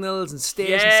signals and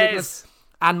station signals.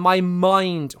 And my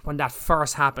mind, when that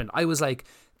first happened, I was like,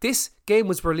 this game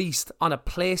was released on a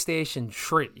PlayStation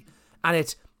 3,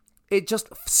 and it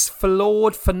just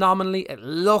flowed phenomenally. It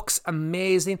looks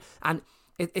amazing, and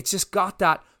it's just got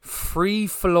that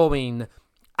free-flowing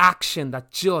action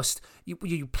that just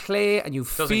you play and you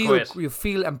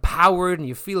feel empowered, and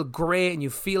you feel great, and you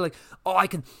feel like, oh, I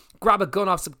can grab a gun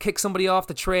off, kick somebody off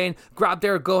the train, grab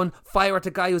their gun, fire at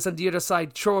the guy who's on the other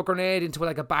side, throw a grenade into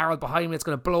like a barrel behind me that's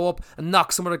going to blow up and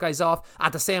knock some other guys off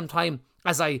at the same time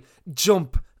as I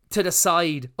jump to the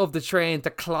side of the train to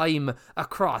climb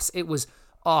across. It was,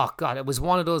 oh God, it was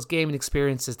one of those gaming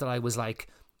experiences that I was like,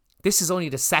 this is only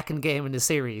the second game in the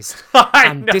series,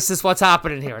 and this is what's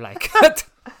happening here. Like,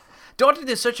 Dauntley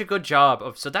did such a good job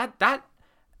of that.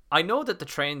 I know that the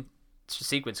train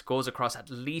sequence goes across at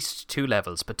least 2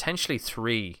 levels, potentially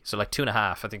 3, so like 2.5,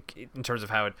 I think, in terms of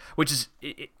how it, which is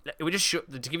it would just show,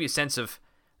 to give you a sense of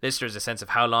listeners a sense of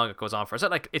how long it goes on for.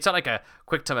 It's not like a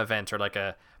quick time event or like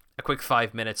a quick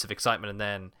 5 minutes of excitement and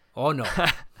then oh no,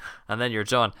 and then you're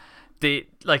done.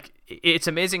 It's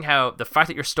amazing how the fact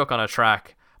that you're stuck on a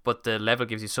track, but the level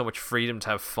gives you so much freedom to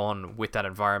have fun with that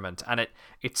environment, and it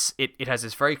has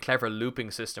this very clever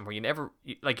looping system where you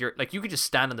could just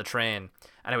stand on the train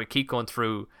and it would keep going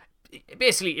through.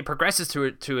 Basically, it progresses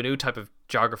to a new type of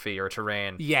geography or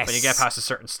terrain when you get past a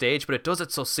certain stage, but it does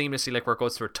it so seamlessly, like where it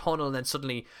goes through a tunnel and then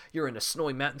suddenly you're in a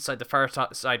snowy mountainside, the far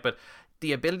side. But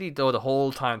the ability, though, the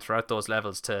whole time throughout those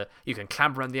levels you can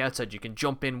clamber around the outside, you can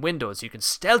jump in windows, you can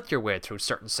stealth your way through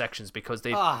certain sections because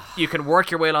you can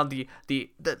work your way along the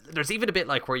there's even a bit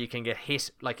like where you can get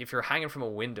hit, like if you're hanging from a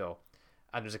window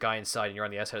and there's a guy inside and you're on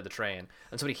the outside of the train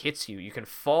and somebody hits you, you can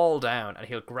fall down and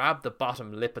he'll grab the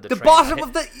bottom lip of the train. The bottom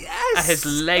of the, yes! And his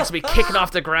legs will be kicking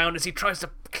off the ground as he tries to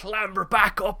clamber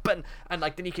back up, and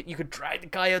like then you could drag the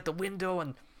guy out the window,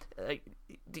 and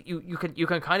you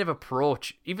can kind of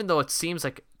approach, even though it seems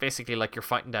like basically like you're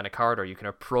fighting down a corridor, you can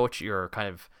approach your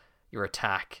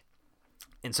attack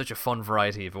in such a fun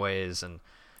variety of ways. And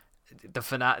the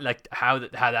how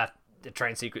that the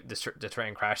train sequence, the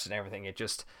train crashes and everything, it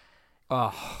just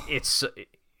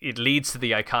it leads to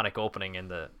the iconic opening in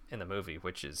the movie,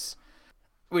 which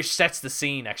sets the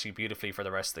scene actually beautifully for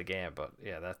the rest of the game. But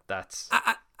yeah, that's.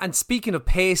 And speaking of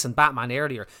pace and Batman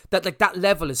earlier, that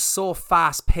level is so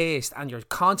fast paced, and you're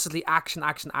constantly action,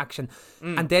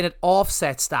 and then it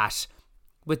offsets that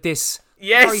with this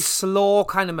very slow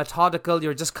kind of methodical.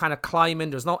 You're just kind of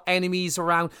climbing. There's no enemies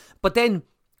around, but then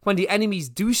when the enemies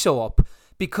do show up,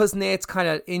 because Nate's kind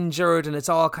of injured and it's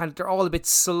all they're all a bit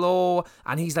slow,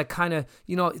 and he's like kind of,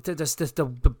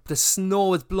 the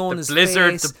snow is blowing his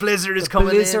face. The blizzard is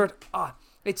coming in.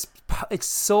 It's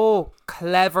so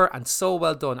clever and so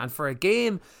well done, and for a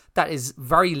game that is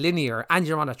very linear and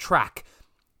you're on a track,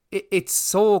 it's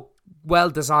so well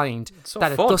designed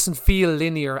that fun. It doesn't feel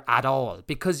linear at all,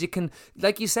 because you can,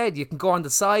 like you said, you can go on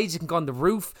the sides, you can go on the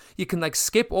roof, you can like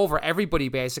skip over everybody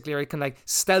basically, or you can like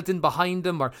stealth in behind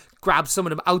them or grab some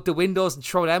of them out the windows and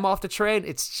throw them off the train.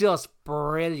 It's just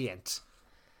brilliant.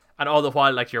 And all the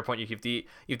while, like to your point, you have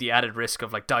the added risk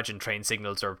of like dodging train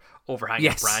signals or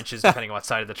overhanging branches, depending on what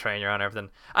side of the train you're on, and everything.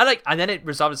 And then it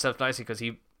resolves itself nicely because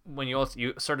when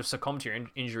you sort of succumb to your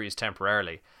injuries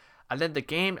temporarily, and then the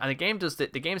games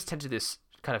tend to do this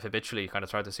kind of habitually, kind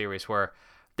of throughout the series, where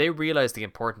they realize the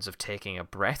importance of taking a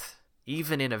breath,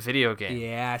 even in a video game.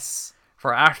 Yes.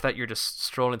 For after that, you're just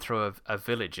strolling through a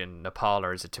village in Nepal,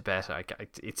 or is it Tibet?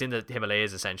 It's in the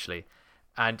Himalayas essentially.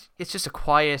 And it's just a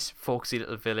quiet, folksy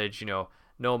little village, no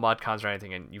mod cons or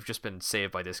anything, and you've just been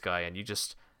saved by this guy, and you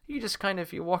just kind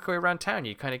of, you walk away around town,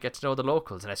 you kind of get to know the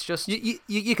locals, and it's just...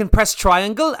 You can press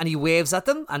triangle, and he waves at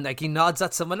them, and like he nods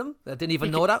at some of them. I didn't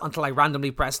even know that until I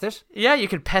randomly pressed it. Yeah, you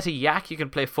can pet a yak, you can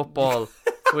play football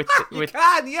with... You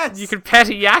can, yes! You can pet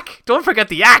a yak! Don't forget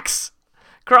the yaks!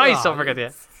 Christ, don't forget the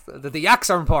yaks. The yaks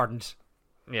are important.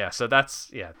 Yeah, so that's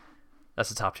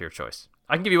the top tier choice.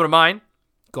 I can give you one of mine.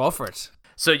 Go for it.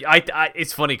 So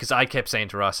it's funny because I kept saying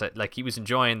to Ross, like, he was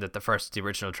enjoying the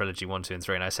original trilogy 1, 2, and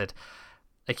 3, and I said,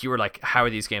 like, you were like, how are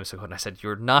these games so good? And I said,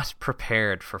 you're not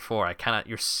prepared for 4. I cannot.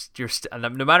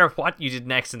 And no matter what you did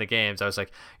next in the games, I was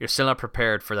like, you're still not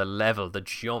prepared for the level, the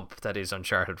jump that is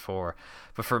Uncharted 4.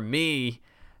 But for me,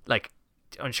 like,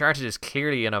 Uncharted is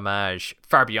clearly an homage,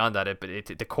 far beyond that, but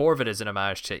the core of it is an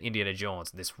homage to Indiana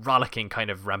Jones, and this rollicking kind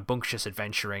of rambunctious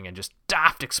adventuring and just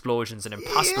daft explosions and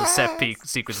impossible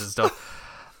sequences and stuff.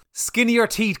 Skin of your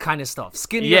teeth kind of stuff.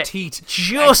 Skin of your teeth.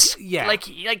 Just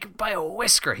like by a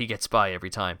whisker he gets by every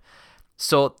time.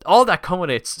 So all that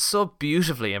culminates so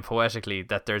beautifully and poetically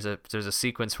that there's a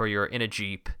sequence where you're in a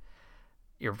Jeep,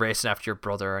 you're racing after your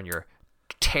brother, and you're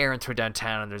tearing through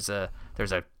downtown, and there's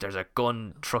a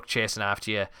gun truck chasing after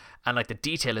you, and like the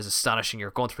detail is astonishing.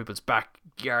 You're going through people's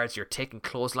backyards, you're taking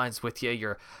clotheslines with you,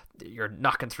 you're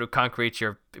knocking through concrete,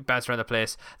 you're bouncing around the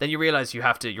place. Then you realize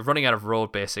you're running out of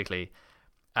road basically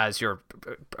as you're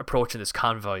approaching this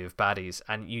convoy of baddies,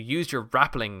 and you use your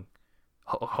rappelling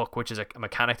hook, which is a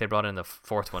mechanic they brought in the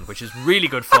 4th one, which is really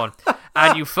good fun.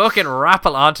 And you fucking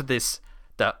rappel onto this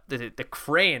the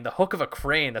crane, the hook of a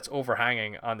crane that's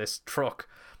overhanging on this truck,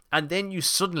 and then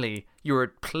you're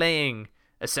playing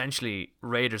essentially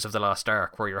Raiders of the Lost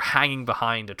Ark, where you're hanging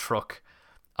behind a truck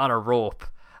on a rope,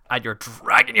 and you're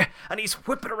dragging you, and he's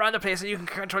whipping around the place, and you can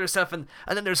control yourself, and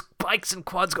then there's bikes and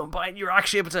quads going by, and you're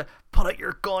actually able to pull out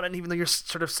your gun, and even though you're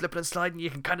sort of slipping and sliding, you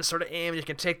can kind of sort of aim, and you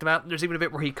can take them out, and there's even a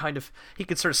bit where he can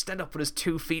sort of stand up with his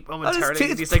 2 feet momentarily.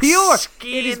 It's pure.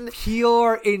 It is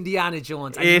pure Indiana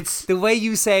Jones. It's the way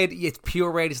you said it's pure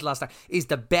Raiders of the Lost Ark is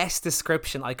the best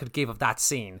description I could give of that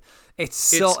scene. It's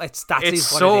so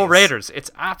Raiders.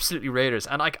 It's absolutely Raiders.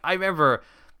 And like, I remember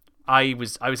I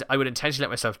would intentionally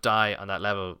let myself die on that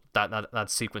level, that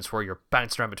sequence where you're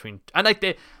bouncing around between, and like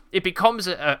it becomes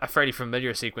a fairly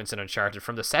familiar sequence in Uncharted.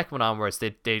 From the second one onwards,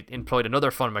 they employed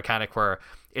another fun mechanic where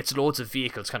it's loads of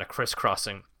vehicles kind of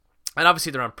crisscrossing, and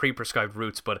obviously they're on pre-prescribed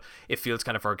routes, but it feels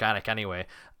kind of organic anyway.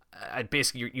 And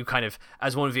basically you kind of,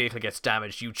 as one vehicle gets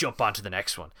damaged, you jump onto the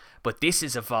next one. But this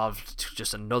is evolved to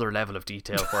just another level of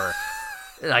detail where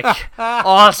like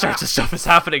all sorts of stuff is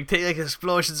happening. Like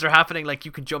explosions are happening. Like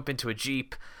you can jump into a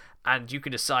Jeep and you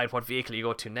can decide what vehicle you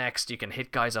go to next. You can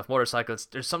hit guys off motorcycles.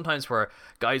 There's sometimes where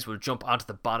guys will jump onto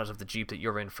the bonnet of the Jeep that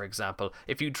you're in, for example.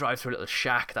 If you drive through a little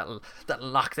shack, that'll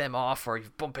lock them off, or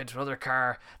you bump into another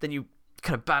car, then you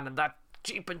kind of abandon that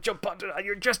Jeep and jump onto it, and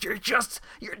you're just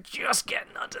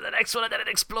getting onto the next one, and then it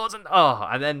explodes, and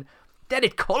then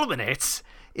it culminates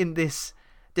in this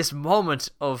moment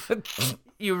of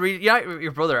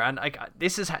your brother, and like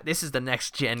this is the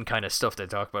next gen kind of stuff they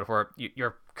talk about, where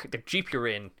the Jeep you're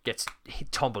in gets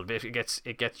tumbled, it gets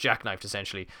jackknifed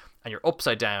essentially, and you're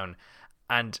upside down,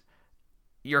 and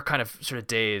you're kind of sort of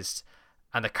dazed,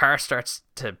 and the car starts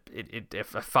to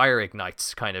if a fire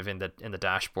ignites kind of in the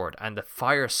dashboard, and the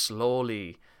fire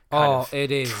slowly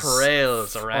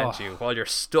trails around you while you're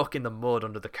stuck in the mud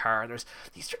under the car, and there's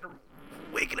he's trying to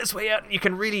wiggle his way out,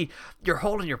 and you're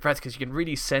holding your breath because you can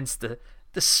really sense the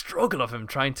struggle of him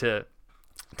trying to.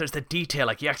 There's the detail,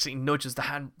 like he actually nudges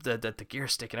the gear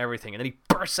stick and everything, and then he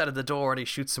bursts out of the door and he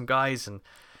shoots some guys, and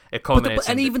it culminates.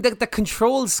 And even the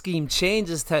control scheme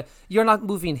changes to, you're not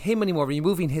moving him anymore, but you're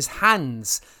moving his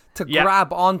hands to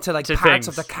grab onto like parts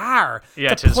of the car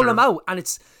to pull him out, and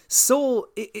it's so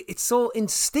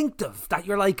instinctive that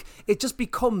you're like, it just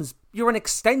becomes, you're an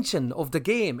extension of the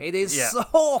game. It is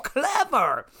so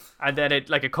clever. And then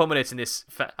it culminates in this,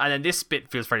 and then this bit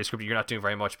feels very scripted. You're not doing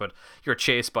very much, but you're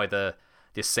chased by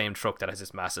this same truck that has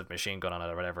this massive machine gun on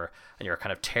it or whatever, and you're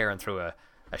kind of tearing through a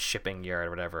shipping yard or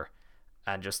whatever.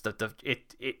 And just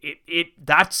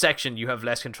that section you have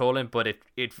less control in, but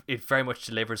it very much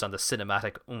delivers on the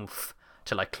cinematic oomph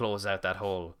to like close out that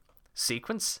whole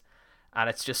sequence, and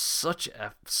it's just such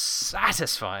a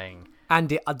satisfying. And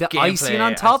the icing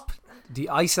on top,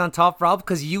 Rob,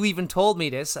 because you even told me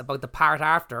this about the part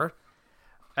after.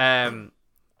 Where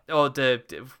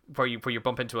you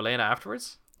bump into Elena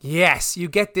afterwards. Yes, you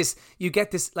get this,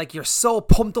 like, you're so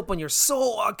pumped up and you're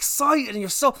so excited and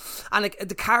like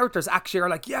the characters actually are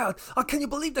like, can you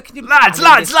believe that? Lads,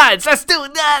 let's do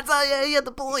it, lads,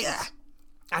 the boys. Yeah.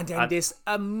 And then this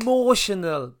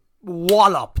emotional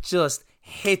wallop just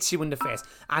hits you in the face,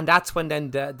 and that's when then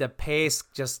the pace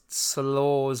just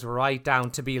slows right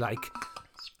down to be like,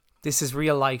 this is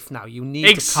real life now. You need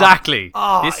exactly.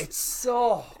 It's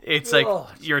like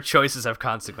your choices have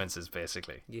consequences,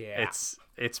 basically. Yeah,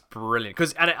 it's brilliant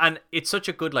because and it's such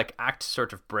a good like act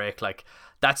sort of break. Like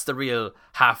that's the real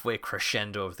halfway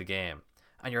crescendo of the game,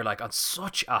 and you're like on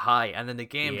such a high, and then the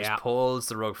game just pulls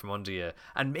the rug from under you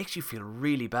and makes you feel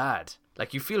really bad.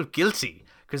 like you feel guilty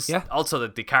because Yeah. also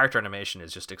the character animation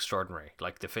is just extraordinary.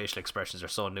 Like the facial expressions are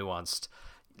so nuanced.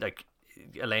 Like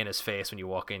Elena's face when you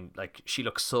walk in, like she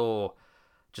looks so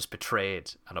just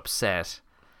betrayed and upset.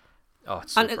 Oh,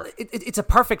 it's super. And it's a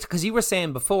perfect, because you were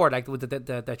saying before, like with the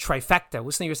trifecta,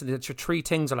 wasn't it? You were saying that your three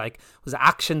things are like, was it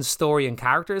action, story, and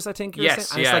characters? I think. You were Yes,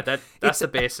 saying? And yeah, it's like, that's the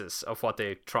basis of what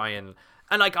they try and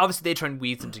like obviously they try and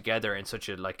weave them together in such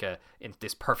in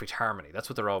this perfect harmony. That's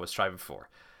what they're always striving for.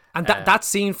 And that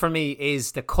scene for me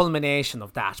is the culmination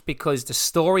of that, because the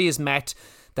story is met,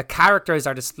 the characters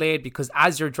are displayed, because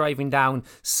as you're driving down,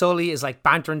 Sully is like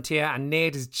bantering to you and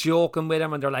Nate is joking with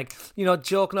him, and they're like,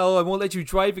 joking, oh, I won't let you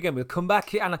drive again, we'll come back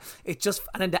here. And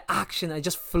then the action, it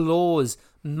just flows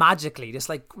magically.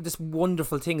 This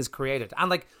wonderful thing is created. And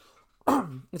like,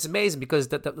 it's amazing because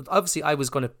obviously I was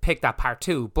going to pick that part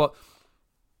too, but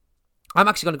I'm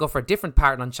actually going to go for a different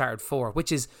part in Uncharted 4,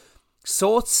 which is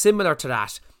so similar to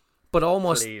that, but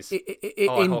almost. Please.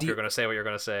 I hope you're going to say what you're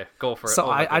going to say. Go for it. So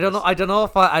I don't know. I don't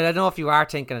know if you are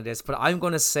thinking of this, but I'm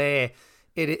going to say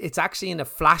it's actually in a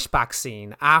flashback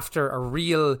scene after a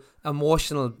real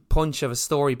emotional punch of a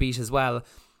story beat as well.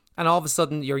 And all of a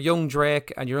sudden, you're young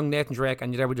Drake and you're young Nathan Drake,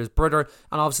 and you're there with his brother,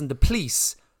 and all of a sudden the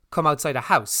police come outside a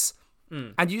house,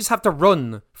 and you just have to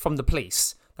run from the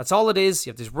police. That's all it is.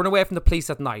 You have to just run away from the police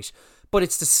at night. But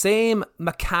it's the same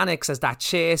mechanics as that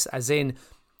chase, as in,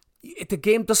 the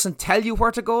game doesn't tell you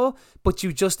where to go, but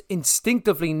you just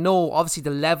instinctively know. Obviously, the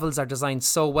levels are designed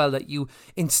so well that you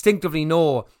instinctively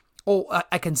know, oh,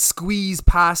 I can squeeze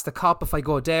past the cop if I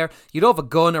go there. You don't have a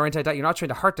gun or anything like that. You're not trying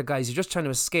to hurt the guys. You're just trying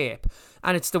to escape.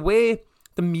 And it's the way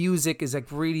the music is like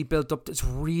really built up. It's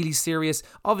really serious.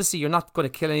 Obviously, you're not going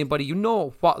to kill anybody. You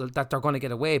know that they're going to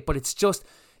get away, but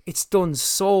it's done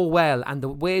so well. And the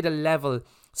way the level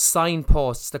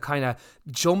signposts, the kind of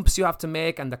jumps you have to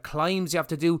make and the climbs you have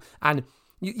to do, and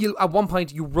you at one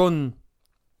point you run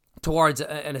towards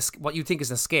what you think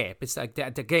is an escape. It's like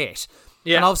the gate,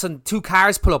 and all of a sudden two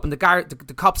cars pull up and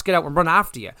the cops get out and run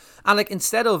after you. And like,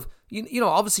 instead of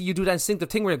obviously you do that instinctive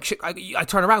thing where I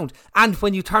turn around, and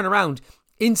when you turn around,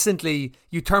 instantly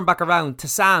you turn back around to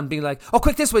Sam being like, oh,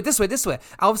 quick, this way.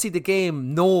 Obviously the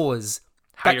game knows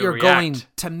that you're going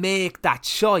to make that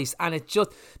choice, and it just,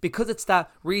 because it's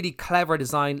that really clever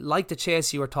design, like the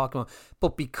chase you were talking about,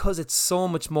 but because it's so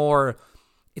much more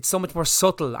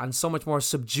subtle and so much more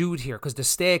subdued here, because the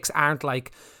stakes aren't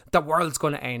like the world's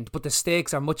going to end, but the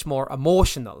stakes are much more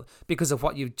emotional because of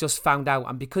what you've just found out,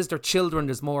 and because they're children,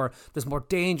 there's more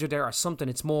danger there or something.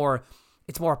 It's more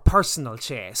a personal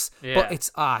chase, but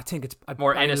it's I think it's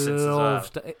more innocence as well.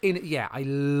 I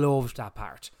loved that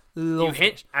part.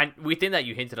 And within that,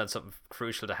 you hinted on something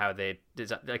crucial to how they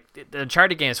design, like the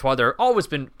Uncharted games. While they're always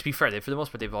been, to be fair, for the most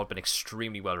part, they've all been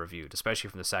extremely well reviewed, especially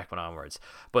from the second one onwards.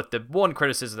 But the one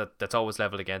criticism that's always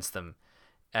leveled against them,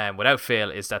 without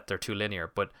fail, is that they're too linear.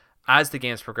 But as the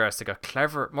games progress, they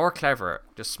got more clever,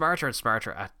 just smarter and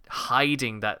smarter at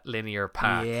hiding that linear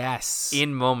path. Yes.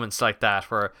 In moments like that,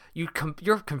 where you're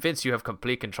convinced you have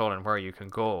complete control on where you can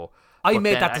go. I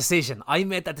made that decision.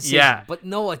 Yeah. But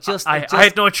no, I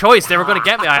had no choice. They were going to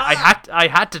get me. I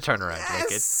had to turn around.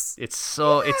 Yes.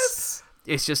 Like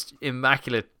it's just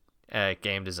immaculate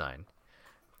game design.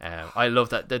 I love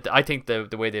that. I think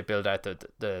the way they build out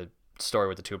the story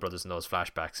with the two brothers and those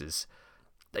flashbacks is,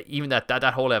 even that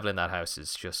whole level in that house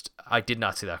is just, I did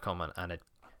not see that coming, and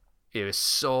it was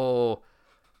so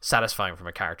satisfying from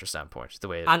a character standpoint, the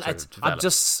way it sort of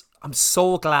developed. I'm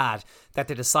so glad that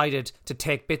they decided to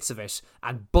take bits of it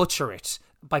and butcher it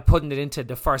by putting it into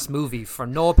the first movie for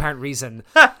no apparent reason,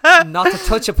 not to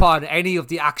touch upon any of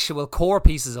the actual core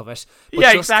pieces of it,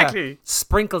 but to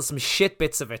sprinkle some shit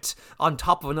bits of it on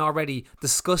top of an already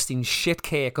disgusting shit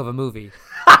cake of a movie.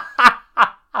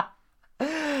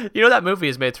 That movie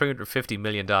has made $350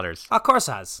 million. Of course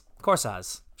it has.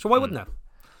 So why wouldn't it?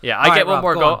 Yeah, I get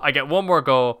one more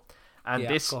go. And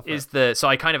this is so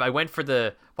I went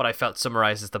for what I felt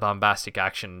summarizes the bombastic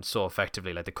action so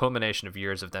effectively, like the culmination of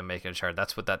years of them making Uncharted.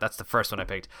 That's the first one I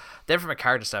picked. Then from a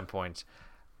character standpoint,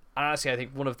 honestly, I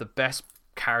think one of the best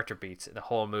character beats in the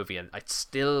whole movie, and it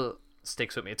still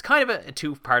sticks with me. It's kind of a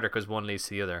two-parter because one leads to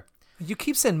the other. You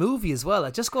keep saying movie as well.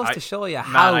 It just goes to show you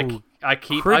how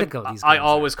critical these games I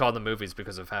always call them movies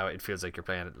because of how it feels like you're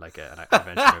playing like an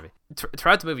adventure movie.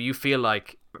 Throughout the movie, you feel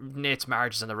like Nate's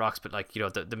marriage is on the rocks, but like,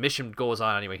 the mission goes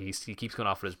on anyway. He keeps going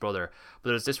off with his brother.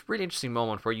 But there's this really interesting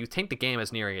moment where you think the game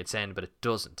is nearing its end, but it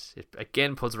doesn't. It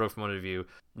again pulls the rug from under you.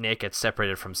 Nate gets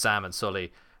separated from Sam and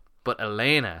Sully, but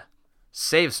Elena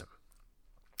saves him.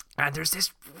 And there's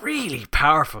this really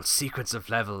powerful sequence of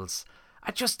levels.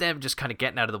 And just them just kind of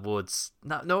getting out of the woods.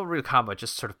 No real combat,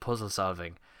 just sort of puzzle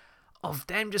solving. of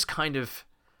them just kind of,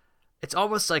 it's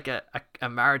almost like a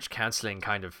marriage counseling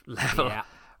kind of level. Yeah.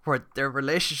 Where their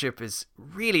relationship is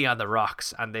really on the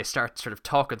rocks, and they start sort of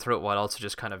talking through it while also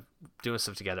just kind of doing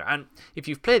stuff together. And if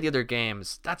you've played the other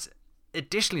games, that's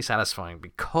additionally satisfying,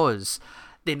 because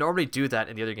they normally do that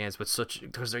in the other games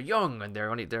because they're young and their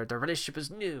relationship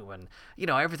is new, and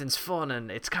everything's fun,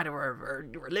 and it's kind of we're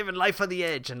living life on the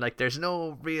edge, and like there's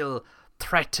no real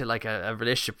threat to like a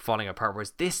relationship falling apart.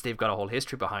 Whereas this, they've got a whole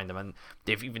history behind them, and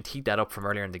they've even teed that up from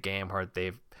earlier in the game, where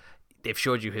they've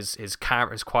showed you his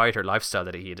quieter lifestyle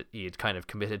that he had kind of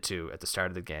committed to at the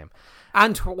start of the game,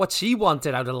 and what she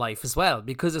wanted out of life as well,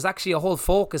 because there's actually a whole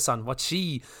focus on what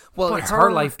it's her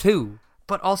her life too.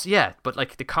 But also, but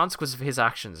like the consequences of his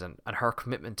actions and her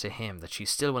commitment to him, that she's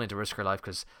still willing to risk her life,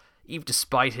 because even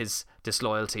despite his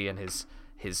disloyalty and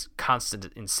his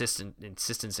constant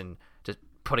insistence in just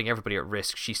putting everybody at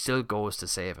risk, she still goes to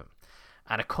save him.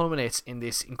 And it culminates in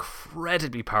this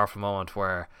incredibly powerful moment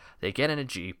where they get in a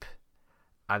Jeep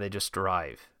and they just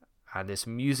drive, and this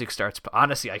music starts.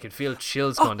 Honestly, I can feel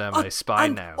chills going down my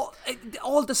spine now.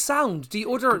 All the sound, the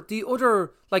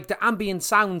other like the ambient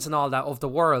sounds and all that of the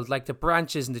world, like the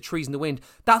branches and the trees and the wind,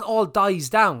 that all dies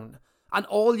down, and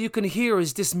all you can hear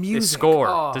is this music. This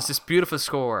score. There's this beautiful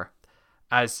score,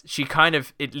 as she kind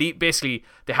of basically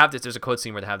they have this. There's a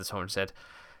cutscene where they have this home and said,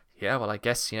 "Yeah, well, I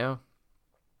guess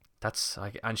that's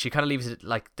like," and she kind of leaves it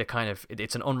like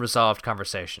it's an unresolved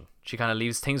conversation. She kind of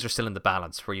leaves things are still in the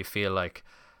balance, where you feel like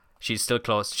she's still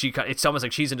close. It's almost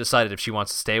like she's undecided if she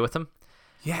wants to stay with him.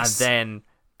 Yes. And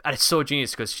it's so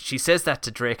genius, because she says that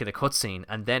to Drake in the cutscene,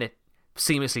 and then it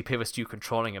seamlessly pivots to you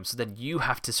controlling him. So then you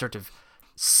have to sort of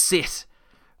sit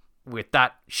with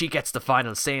that. She gets the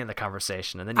final say in the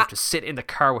conversation, and then you have to sit in the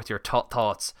car with your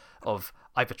thoughts of,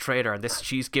 I betrayed her, and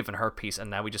she's given her piece, and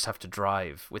now we just have to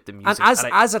drive with the music.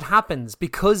 And as it happens,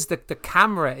 because the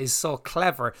camera is so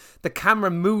clever, the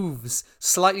camera moves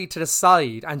slightly to the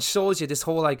side and shows you this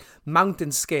whole like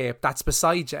mountainscape that's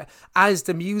beside you, as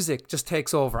the music just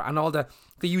takes over, and all the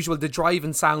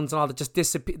driving sounds and all that just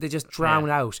disappear. They just drown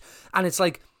out, and it's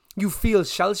like you feel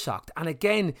shell-shocked. And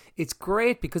again, it's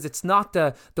great because it's not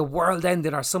the world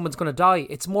ending or someone's going to die.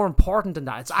 It's more important than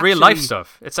that. It's actually real life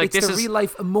stuff. It's like this the is real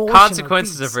life emotion,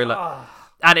 consequences of real life.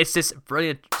 And it's this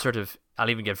brilliant sort of, I'll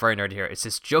even get very nerdy here, it's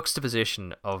this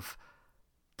juxtaposition of,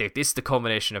 this is the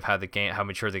culmination of how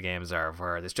mature the games are,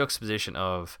 where this juxtaposition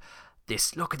of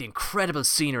this, look at the incredible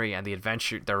scenery and the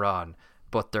adventure they're on,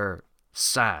 but they're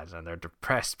sad and they're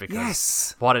depressed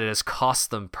because what it has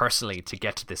cost them personally to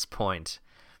get to this point.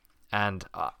 And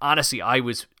honestly, I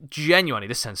was genuinely,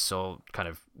 this sounds so kind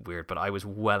of weird, but I was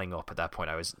welling up at that point.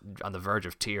 I was on the verge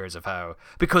of tears of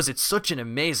because it's such an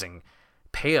amazing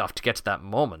payoff to get to that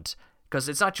moment. Because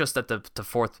it's not just that the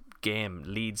fourth game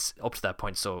leads up to that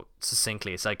point so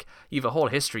succinctly. It's like you have a whole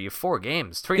history. You have 4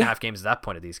 games, 3.5 games at that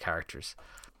point of these characters.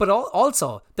 But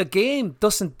also, the game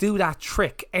doesn't do that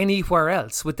trick anywhere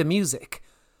else with the music.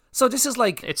 So this is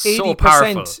like it's 80%. So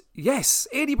powerful. Yes,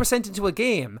 80% into a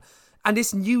game. And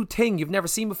this new thing you've never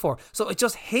seen before. So it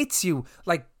just hits you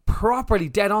like properly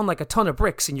dead on like a ton of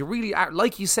bricks. And you really are,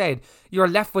 like you said, you're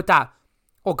left with that,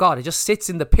 oh God, it just sits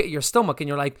in the pit of your stomach. And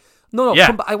you're like, no,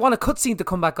 I want a cutscene to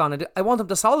come back on. I want them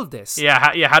to solve this.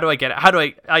 Yeah, how do I get it? How do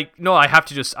I have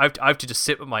to just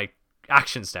sit with my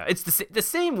actions now. It's the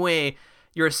same way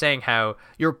you're saying how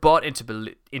you're bought into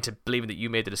believing that you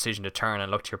made the decision to turn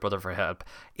and look to your brother for help.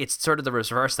 It's sort of the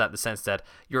reverse of that, in the sense that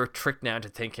you're tricked now into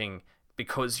thinking,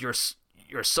 because you're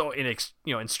so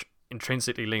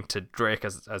intrinsically linked to Drake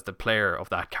as the player of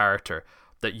that character,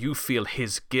 that you feel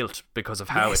his guilt because of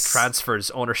how it transfers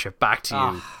ownership back to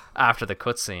you after the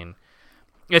cutscene.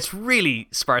 It's really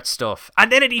smart stuff,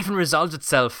 and then it even resolves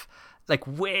itself like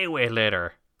way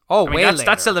later. Later.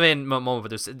 That's still the main moment, but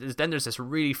there's this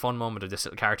really fun moment of this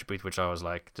little character beat, which I was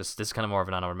like, this is kind of more of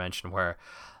an honorable mention, where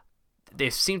they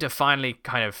seem to finally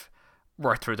kind of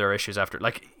work through their issues after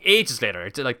like ages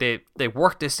later. Like they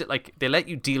work this, like they let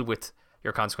you deal with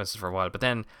your consequences for a while, but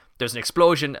then there's an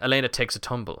explosion. Elena takes a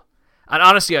tumble, and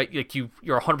honestly,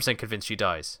 you're 100% convinced she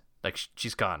dies. Like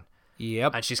she's gone.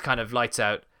 Yep. And she's kind of lights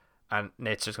out, and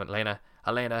Nate's just going,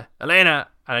 Elena, and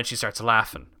then she starts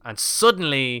laughing, and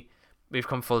suddenly we've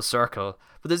come full circle.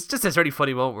 But there's just this really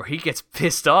funny moment where he gets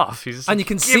pissed off. And you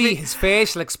can see his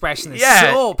facial expression is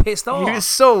so pissed off. He was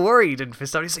so worried and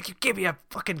pissed off. He's like, you give me a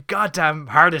fucking goddamn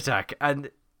heart attack.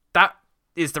 And that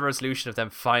is the resolution of them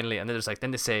finally. And then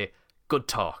then they say, good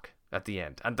talk at the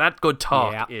end. And that good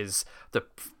talk is the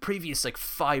previous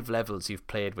 5 levels you've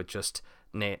played with just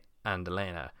Nate and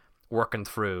Elena working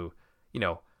through,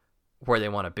 where they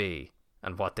want to be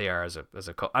and what they are as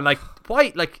a couple. And why,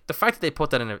 the fact that they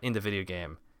put that in the video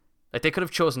game Like, they could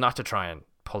have chosen not to try and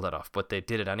pull that off, but they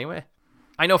did it anyway.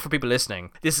 I know for people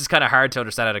listening, this is kind of hard to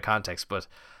understand out of context, but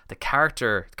the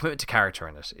commitment to character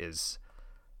in it is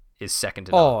second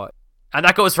to none. And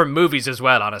that goes for movies as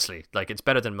well, honestly. Like, it's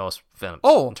better than most films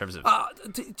in terms of...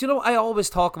 do you know, I always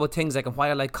talk about things like, and why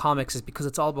I like comics is because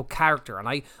it's all about character. And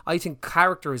I think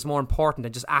character is more important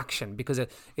than just action because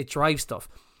it drives stuff.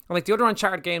 And like, the other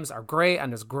Uncharted games are great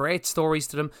and there's great stories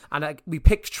to them. And we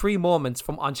picked 3 moments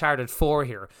from Uncharted 4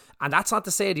 here. And that's not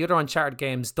to say the other Uncharted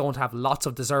games don't have lots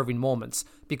of deserving moments,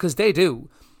 because they do.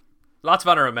 Lots of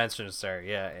honorable mentions there,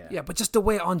 yeah. Yeah, but just the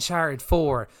way Uncharted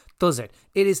 4 does it,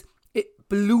 it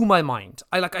blew my mind.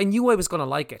 I knew I was going to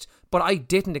like it, but I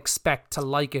didn't expect to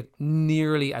like it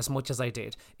nearly as much as I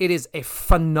did. It is a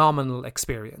phenomenal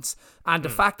experience. And the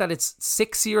fact that it's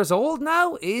 6 years old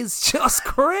now is just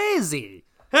crazy.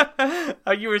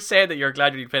 You were saying that you're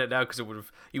glad you played it now because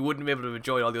you wouldn't be able to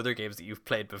enjoy all the other games that you've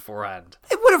played beforehand.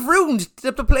 It would have ruined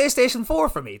the PlayStation 4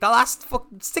 for me. The last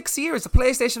 6 years, the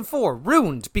PlayStation 4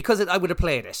 ruined because I would have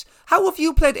played it. How have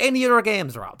you played any other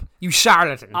games, Rob? You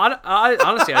charlatan.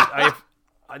 Honestly,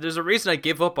 there's a reason I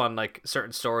give up on like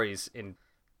certain stories in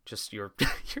just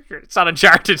it's not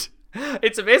Uncharted.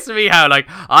 It's amazing to me how like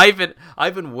I've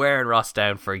been wearing Ross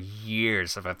down for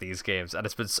years about these games, and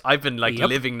I've been like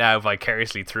living now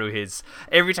vicariously through his.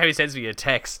 Every time he sends me a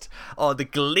text, the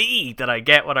glee that I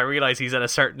get when I realize he's at a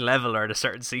certain level or in a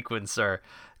certain sequence, or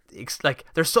like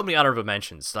there's so many honorable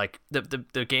mentions. Like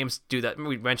the games do that.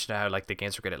 We mentioned how like the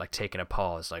games are great at like taking a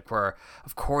pause, like where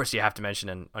of course you have to mention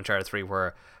in Uncharted 3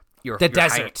 where the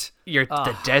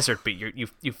desert beat.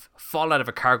 You've fallen out of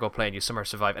a cargo plane. You somehow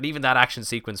survive, and even that action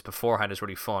sequence beforehand is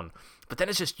really fun. But then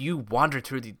it's just you wander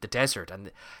through the desert,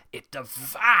 and the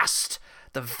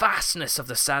vastness of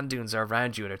the sand dunes are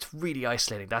around you, and it's really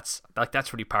isolating. That's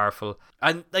really powerful.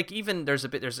 And like even there's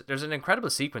an incredible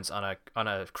sequence on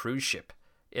a cruise ship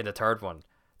in the third one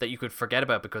that you could forget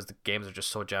about because the games are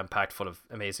just so jam packed full of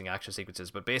amazing action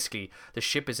sequences. But basically, the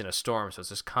ship is in a storm, so it's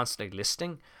just constantly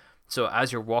listing. So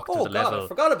as you're walking through the level, I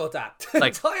forgot about that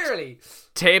like, entirely.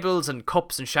 Tables and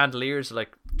cups and chandeliers are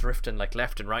like drifting like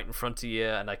left and right in front of you,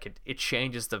 and like it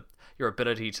changes your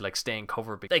ability to like stay in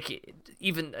cover. Like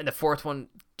even in the fourth one,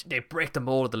 they break the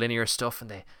mold of the linear stuff,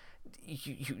 and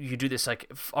you do this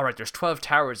like, all right, there's 12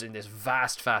 towers in this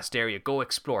vast area. Go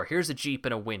explore. Here's a jeep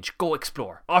and a winch. Go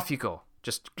explore. Off you go.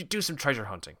 Just do some treasure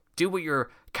hunting. Do what your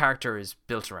character is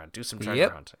built around. Do some treasure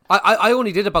hunting. I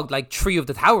only did about like 3 of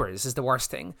the towers is the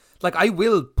worst thing. Like I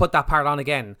will put that part on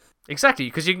again. Exactly,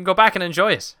 because you can go back and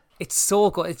enjoy it. It's so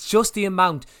good. It's just the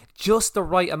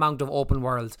right amount of open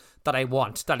world that I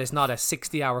want. That is not a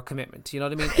 60-hour commitment. You know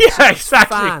what I mean? Yeah,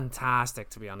 exactly. Fantastic,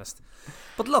 to be honest.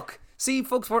 But look, see,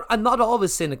 folks, I'm not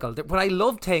always cynical. When I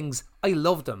love things, I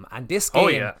love them. And this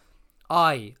game,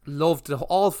 I loved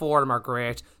all 4 of them are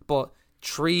great, but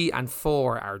 3 and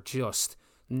 4 are just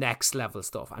next level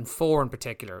stuff, and 4 in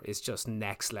particular is just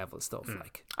next level stuff.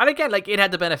 Like, and again, like it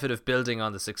had the benefit of building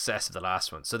on the success of the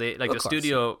last one, so they like the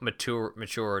studio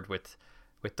matured with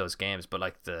those games, but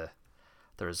like the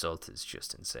result is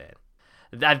just insane.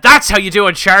 That's how you do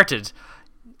Uncharted.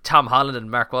 Tom Holland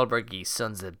and Mark Wahlberg, you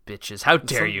sons of bitches! How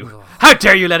dare you? How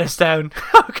dare you let us down?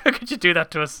 How could you do that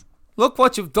to us? Look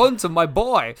what you've done to my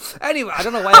boy. Anyway, I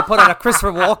don't know why I put on a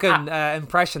Christopher Walken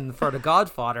impression for The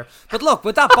Godfather. But look,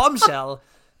 with that bombshell,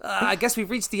 I guess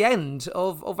we've reached the end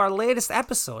of our latest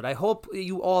episode. I hope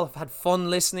you all have had fun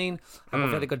listening. I hope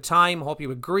you had a good time. I hope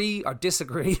you agree or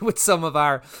disagree with some of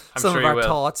our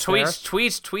thoughts.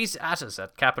 Tweet at us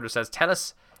at Capital Says. Tell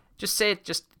us, just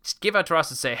give out to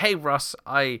Ross and say, hey Ross,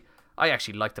 I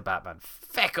actually like the Batman.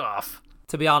 Feck off.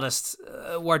 To be honest,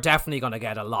 we're definitely going to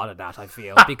get a lot of that, I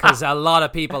feel, because a lot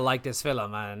of people like this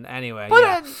film. And anyway,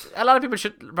 but a lot of people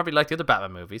should probably like the other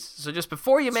Batman movies. So just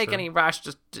before you make any rash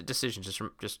decisions,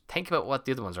 just think about what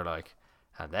the other ones are like,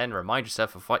 and then remind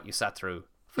yourself of what you sat through.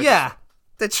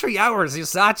 The 3 hours you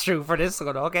sat through for this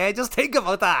one. Okay, just think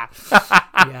about that.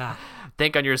 Yeah.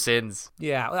 Think on your sins.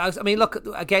 Yeah, I mean, look,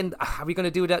 again, are we going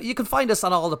to do that? You can find us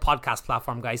on all the podcast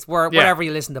platform, guys, wherever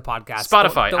you listen to podcasts.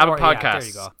 Spotify, Apple Podcasts. Yeah, there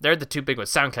you go. They're the 2 big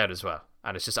ones. SoundCloud as well.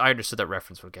 And it's just, I understood that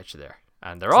reference will get you there.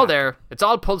 And they're all there. It's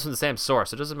all pulled from the same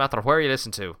source. It doesn't matter where you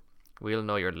listen to. We'll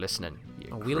know you're listening.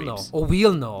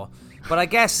 We'll know. But I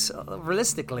guess,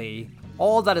 realistically,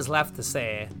 all that is left to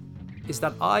say is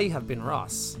that I have been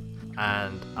Ross.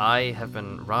 And I have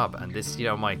been Rob. And this,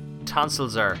 my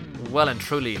tonsils are well and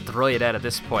truly dried out at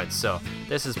this point, so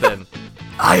this has been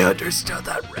I understood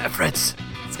that reference.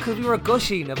 It's because we were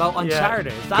gushing about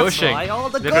Uncharted. That's gushing. Why all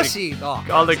the gushing.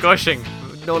 All the gushing.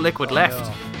 No liquid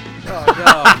left. No.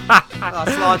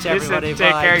 Launch everybody.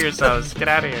 Take care of yourselves. Get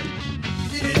out of here.